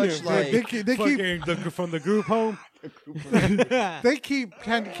 pretty much Yeah, like they keep Fucking from the group home. they keep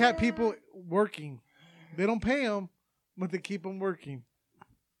handicapped people working. They don't pay them, but they keep them working.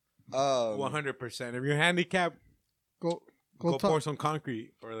 100%. If you're handicapped, Go go talk. pour some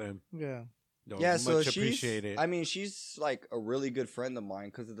concrete for them. Yeah. They'll yeah, so much she's appreciate it. I mean, she's like a really good friend of mine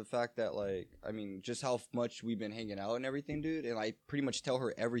because of the fact that like I mean, just how much we've been hanging out and everything, dude. And I pretty much tell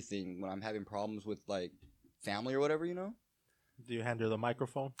her everything when I'm having problems with like family or whatever, you know. Do you hand her the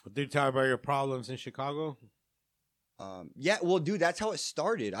microphone? Did you tell about your problems in Chicago? Yeah, well, dude, that's how it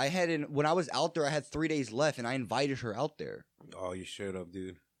started. When I was out there, I had 3 days left, and I invited her out there, Oh, you should have,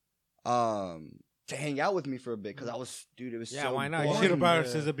 dude. to hang out with me for a bit because it was Yeah, so why not? You boring. should have brought it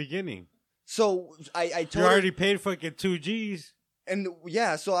Yeah. since the beginning. So I You told her, already paid fucking 2 G's. and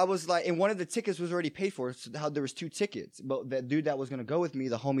yeah, so I was like, and one of the tickets was already paid for. So how there was 2 tickets, but that dude that was gonna go with me,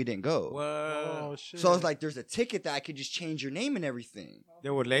 the homie didn't go. What? Oh shit! So I was like, there's a ticket that I could just change your name and everything. They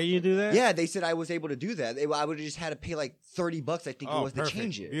would let you do that? Yeah, they said I was able to do that. I would have just had to pay like $30, I think it was, perfect. to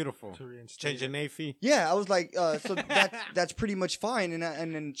change it. Beautiful. To reinstate Change it. your name fee. Yeah, I was like, so that's pretty much fine. And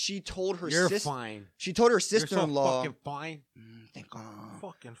then she told her You're sister. fine. She told her You're so sister-in-law. fucking fine. Thank God.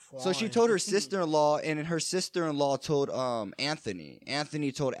 Fucking fine. So she told her sister-in-law, and then her sister-in-law told Anthony.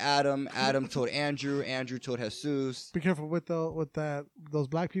 Anthony told Adam. Adam told Andrew. Andrew told Jesus. Be careful with those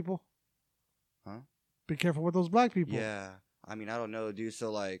black people. Huh? Be careful with those black people. Yeah. I mean, I don't know, dude.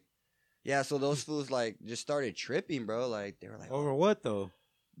 So like, yeah. So those fools like just started tripping, bro. Like they were like, Over what, though?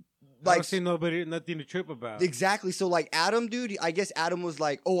 I like don't see nothing to trip about. exactly. So like Adam, dude. I guess Adam was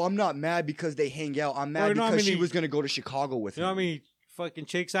like, oh, I'm not mad because they hang out. I'm mad Well, you know how because she many- was gonna go to Chicago with You know him. how many fucking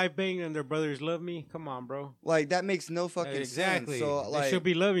chicks I banged and their brothers love me? Come on, bro. Like that makes no fucking Exactly. sense. So They like, should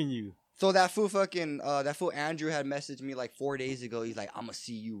be loving you. so that fool fucking that fool Andrew had messaged me like 4 days ago. He's like, I'm gonna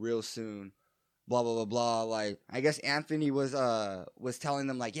see you real soon. Blah blah blah blah. Like I guess Anthony was telling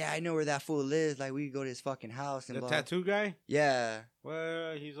them like, yeah, I know where that fool lives. Like we could go to his fucking house and The blah. tattoo guy? Yeah,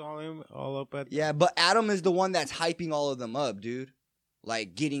 Well, he's all up at. yeah. But Adam is the one that's hyping all of them up, dude.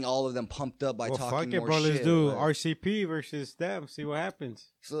 Like getting all of them pumped up by Well, talking fuck it, more bro. Let's shit. do like- RCP versus them. See what happens.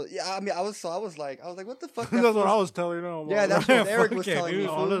 So yeah, I mean, I was like, what the fuck? That's that what I fool- was telling you. Yeah, that's what Eric Fuck was it, telling me. dude.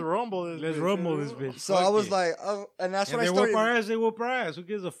 Oh, fool. let's rumble this. Let's bitch, rumble dude. this bitch. So Fuck I was it. like, oh, and that's And when I they whoop our started. ass, they whoop our ass. Who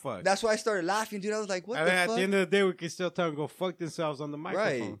gives a fuck? That's why I started laughing, dude. I was like, what and the then at fuck? the end of the day, we can still tell them go fuck themselves on the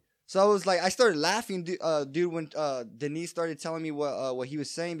microphone. Right. So I was like, I started laughing, dude, when Denise started telling me what he was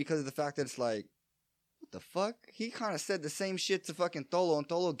saying because of the fact that it's like, what the fuck? He kind of said the same shit to fucking Tholo, and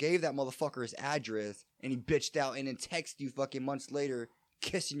Tholo gave that motherfucker his address, and he bitched out, and then texted you fucking months later,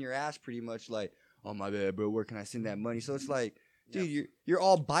 kissing your ass pretty much like, oh my bad, bro, where can I send that money? So it's like, dude, you're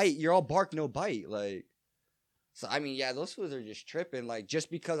all bark, no bite, like. So I mean, yeah, those fools are just tripping, like just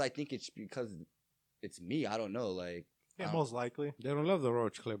because I think it's because it's me, I don't know, like. Yeah, most likely. They don't love the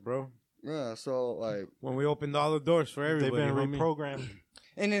roach clip, bro. Yeah, so like, When we opened all the doors for They've everybody, been homie. reprogrammed.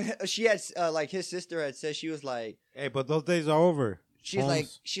 and then she had like his sister had said she was like. Hey, but those days are over. She's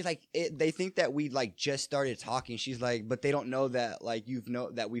Holmes. like, they think that we like just started talking. She's like, but they don't know that like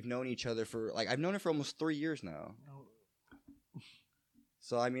that we've known each other for like I've known her for almost 3 years now.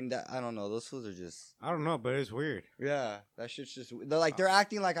 So I mean that I don't know. Those fools are just I don't know, but it's weird. yeah. That shit's just they're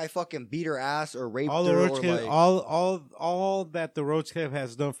acting like I fucking beat her ass or raped All the her Roach or Cliff, like all that the Roach Cliff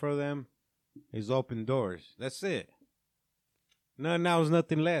has done for them is open doors. That's it. Now is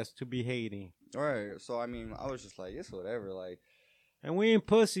nothing less to be hating. all right. So I mean I was just like it's whatever. Like And we ain't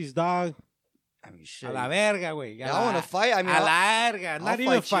pussies, dog. I mean shit. A la verga, güey. Yeah, I want to fight. I mean A I'll- la verga. I'll Not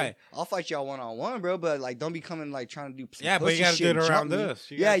even fight fight. you. I'll fight y'all 1-on-1, bro. But like, don't be coming like trying to do. Some Yeah, but you pussy gotta shit do it and around jump me. us.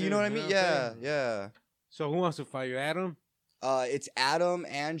 You Yeah, gotta you do know it, what I mean. you know what I'm Yeah, saying? yeah. So who wants to fight you, Adam? It's Adam,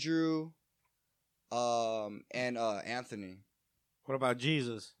 Andrew, and Anthony. What about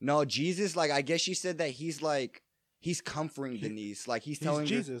Jesus? No, Jesus. Like, I guess she said that he's comforting Denise. Like, he's telling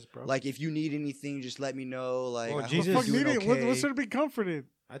He's her, Jesus, bro. like, if you need anything, just let me know. Like, Well, I Jesus hope Fuck you're need doing it. okay. What's there to be comforted?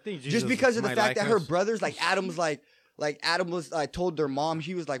 I think Jesus Just because of the might fact like that her us. brothers, like Adam's like Adam was told their mom,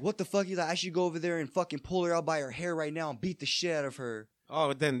 he was like, what the fuck? He's like, I should go over there and fucking pull her out by her hair right now and beat the shit out of her.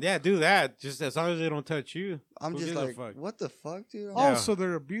 Oh, then yeah, do that. Just as long as they don't touch you. I'm Who just gives a like, fuck? what the fuck, dude? Yeah. Oh, so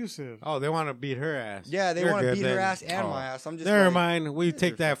they're abusive. Oh, they want to beat her ass. Yeah, they You're want to good beat her then. ass and Oh. my ass. I'm just Never like, mind. We these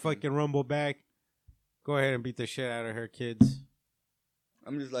take are that fucking- fucking rumble back. Go ahead and beat the shit out of her kids.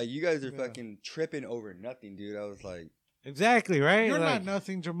 I'm just like, you guys are Yeah. fucking tripping over nothing, dude. I was like, Exactly, right? You're Like, not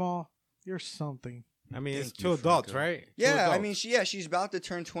nothing, Jamal. You're something. I mean, it's Thank two you, adults, Franco. right? Two yeah, I adults. mean, she's about to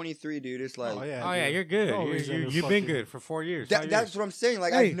turn 23, dude. It's like, oh yeah, Oh, yeah, dude. you're good. No reason to You've been fucking- good for 4 years. that, 5 that's years. what I'm saying.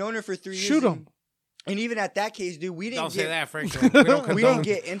 Like, Hey, I've known her for 3 years. shoot 'em. And even at that case, dude, we didn't Don't get say that, Frank. We don't we condone- didn't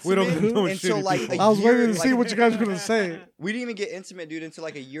get we don't intimate condone until shitty like people. a I was year, waiting to see like- what you guys were gonna say. We didn't even get intimate, dude, until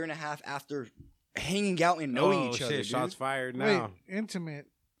like a year and a half after hanging out and knowing oh, each shit, other. shots Dude. fired Wait, now. intimate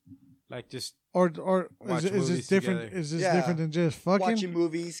Like, just or Watch is movies this different? together. Is this Yeah. different than just fucking? Watching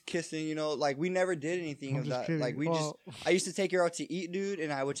movies, kissing, you know, like we never did anything I'm of just that. kidding. Like we Well, I used to take her out to eat, dude,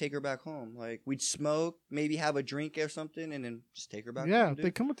 and I would take her back home. Like we'd smoke, maybe have a drink or something, and then just take her back yeah, home. if Dude.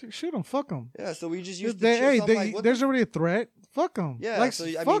 they come with shoot them, fuck them. Yeah, so we just used to They, chill. hey, So I'm like, what the there's already a threat. Fuck them. yeah, like, so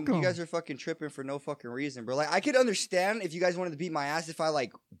I fuck mean, 'em. you guys are fucking tripping for no fucking reason, bro. Like, I could understand if you guys wanted to beat my ass if I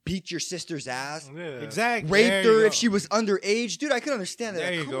like beat your sister's ass, Yeah. exactly. raped There you her go. if she was underage, dude. I could understand that.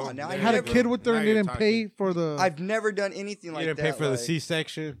 There Like, you come go. on now. There I you had a never, go. kid with her Now and you're didn't pay talking. for the. I've never done anything You like didn't that. pay for the like,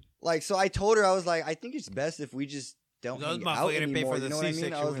 C-section. like, so I told her, I was like, I think it's best if we just don't Those hang out motherfuckers didn't pay anymore. for the You know what I mean?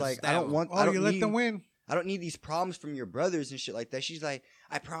 C-section I was with like, I Stab. don't want. oh, I don't you need, let them win. I don't need these problems from your brothers and shit like that. She's like,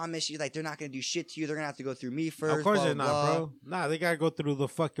 I promise. She's like, they're not gonna do shit to you. They're gonna have to go through me first. Of course blah, they're blah, not, blah. bro. Nah, they gotta go through the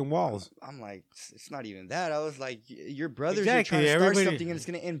fucking walls. I'm like, it's not even that. I was like, your brothers Exactly, are trying to start everybody- something and it's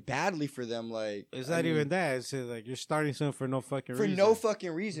gonna end badly for them. Like, It's I not mean, even that. It's just like you're starting something for no fucking for reason. no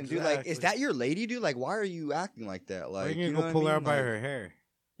fucking reason, dude. Like, Exactly. is that your lady, dude? Like, why are you acting like that? Why Like, you you gonna know go what pull I her mean? out by Like, her hair?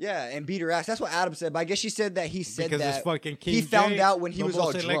 yeah, and beat her ass. That's what Adam said. But I guess she said that he said Because that. it's fucking King he found J, out when he the was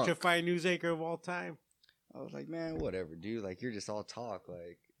all most drunk. electrifying news anchor of all time. I was like, man, whatever, dude. Like, you're just all talk.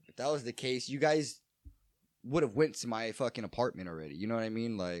 Like, if that was the case, you guys would have went to my fucking apartment already. You know what I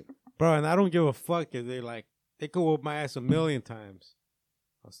mean? Like, Bro, and I don't give a fuck if they could whoop my ass a million times.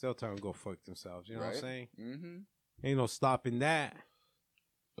 I'll still tell them to go fuck themselves. You know what I'm Right. saying? mm-hmm. Ain't no stopping that.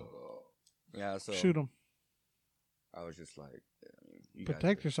 Yeah. So Shoot them. I was just like, I mean, you guys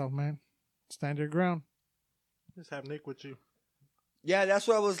Protect are- yourself, man. Stand your ground. Just have Nick with you. Yeah, that's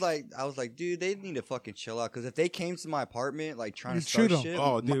what I was like. I was like, dude, they need to fucking chill out. Because if they came to my apartment, like, trying You'd to start shoot 'em. shit.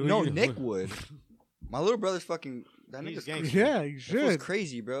 Oh, dude, no, we- Nick would. My little brother's fucking. That He's nigga's gangster. Yeah, you That fool's should.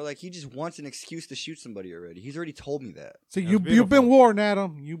 crazy, bro. Like, he just wants an excuse to shoot somebody already. He's already told me that. So That's you've beautiful. been warned,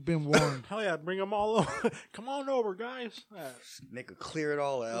 Adam. You've been warned. Hell yeah, bring them all over. Come on over, guys. Nick will clear it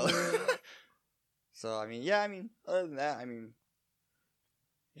all out. So, I mean, yeah, I mean, other than that, I mean.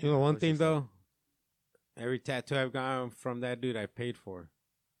 You know one What's thing your though? Every tattoo I've gotten from that dude I paid for.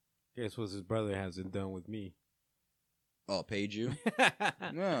 Guess what his brother hasn't done with me. Oh, paid you? You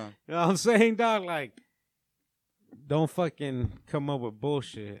Yeah. know what I'm saying, dog? Like, don't fucking come up with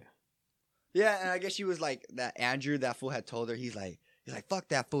bullshit. Yeah, and I guess she was like, that Andrew, that fool had told her, he's like, fuck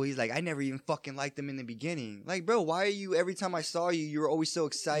that fool. He's like, I never even fucking liked him in the beginning. Like, bro, why are you, every time I saw you, you were always so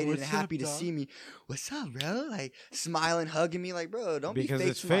excited What's and happy up, to dog? see me. What's up, bro? Like, smiling, hugging me. Like, bro, don't Because be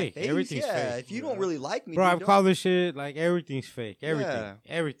fake it's to fake. my face. Everything's yeah, fake. if you don't really like me, Bro, dude, I've don't- called this shit like everything's fake. Everything. Yeah.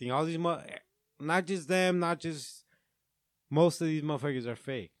 Everything. All these not just them, not just Most of these motherfuckers are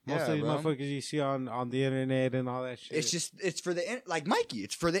fake. Most Yeah, of these bro. motherfuckers you see on the internet and all that shit. It's for the like Mikey.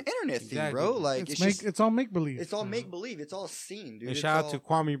 It's for the internet thing, Exactly. bro. Like It's all make believe. it's all make believe. It's all seen, dude. And It's shout out all- to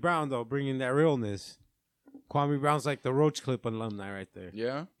Kwame Brown though, bringing that realness. Kwame Brown's like the Roach Clip alumni right there.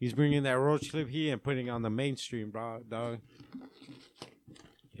 Yeah. He's bringing that Roach Clip here and putting it on the mainstream, bro, dog.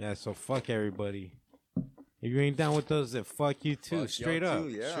 Yeah, so fuck everybody. If you ain't down with us, then fuck you too. Fuck Straight y'all up. too,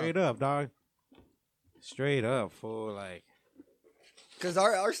 yeah. Straight up, dog. Straight up, fool. Like, Because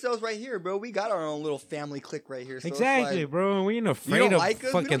ourselves right here, bro, we got our own little family clique right here. So it's exactly, like, bro. And we ain't you afraid don't of like us?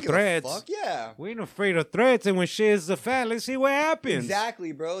 We fucking don't give a threats. fuck. Yeah. We ain't afraid of threats. And when shit is a fact, let's see what happens.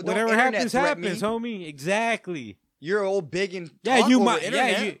 Exactly, bro. Don't Whatever internet happens, threat happens, me. homie. Exactly. You're old big and Yeah, talk you over might.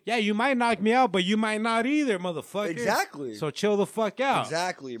 internet. You might knock me out, but you might not either, motherfucker. Exactly. So chill the fuck out.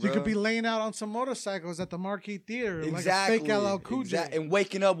 Exactly, bro. You could be laying out on some motorcycles at the Marquee Theater, exactly. like a fake LL Cool J. And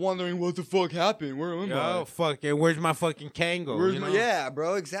waking up wondering what the fuck happened. Where am Yo, I? fuck it. Where's my fucking Kango? Where's you my, know? yeah,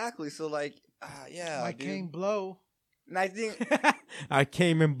 bro. Exactly. So like, yeah, My dude. cane blow. And I think, I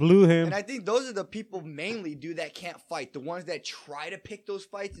came and blew him. and I think those are the people mainly, dude, that can't fight. The ones that try to pick those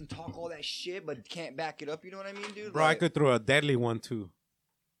fights and talk all that shit, but can't back it up. You know what I mean, dude? Bro, I Like, could throw a deadly one too.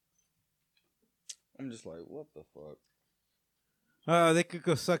 I'm just like, what the fuck? They could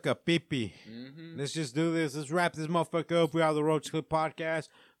go suck a pee-pee. Mm-hmm. Let's just do this. Let's wrap this motherfucker up. We are the Roach Clip Podcast.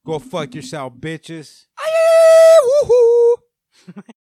 Go fuck yourself, bitches. Woohoo!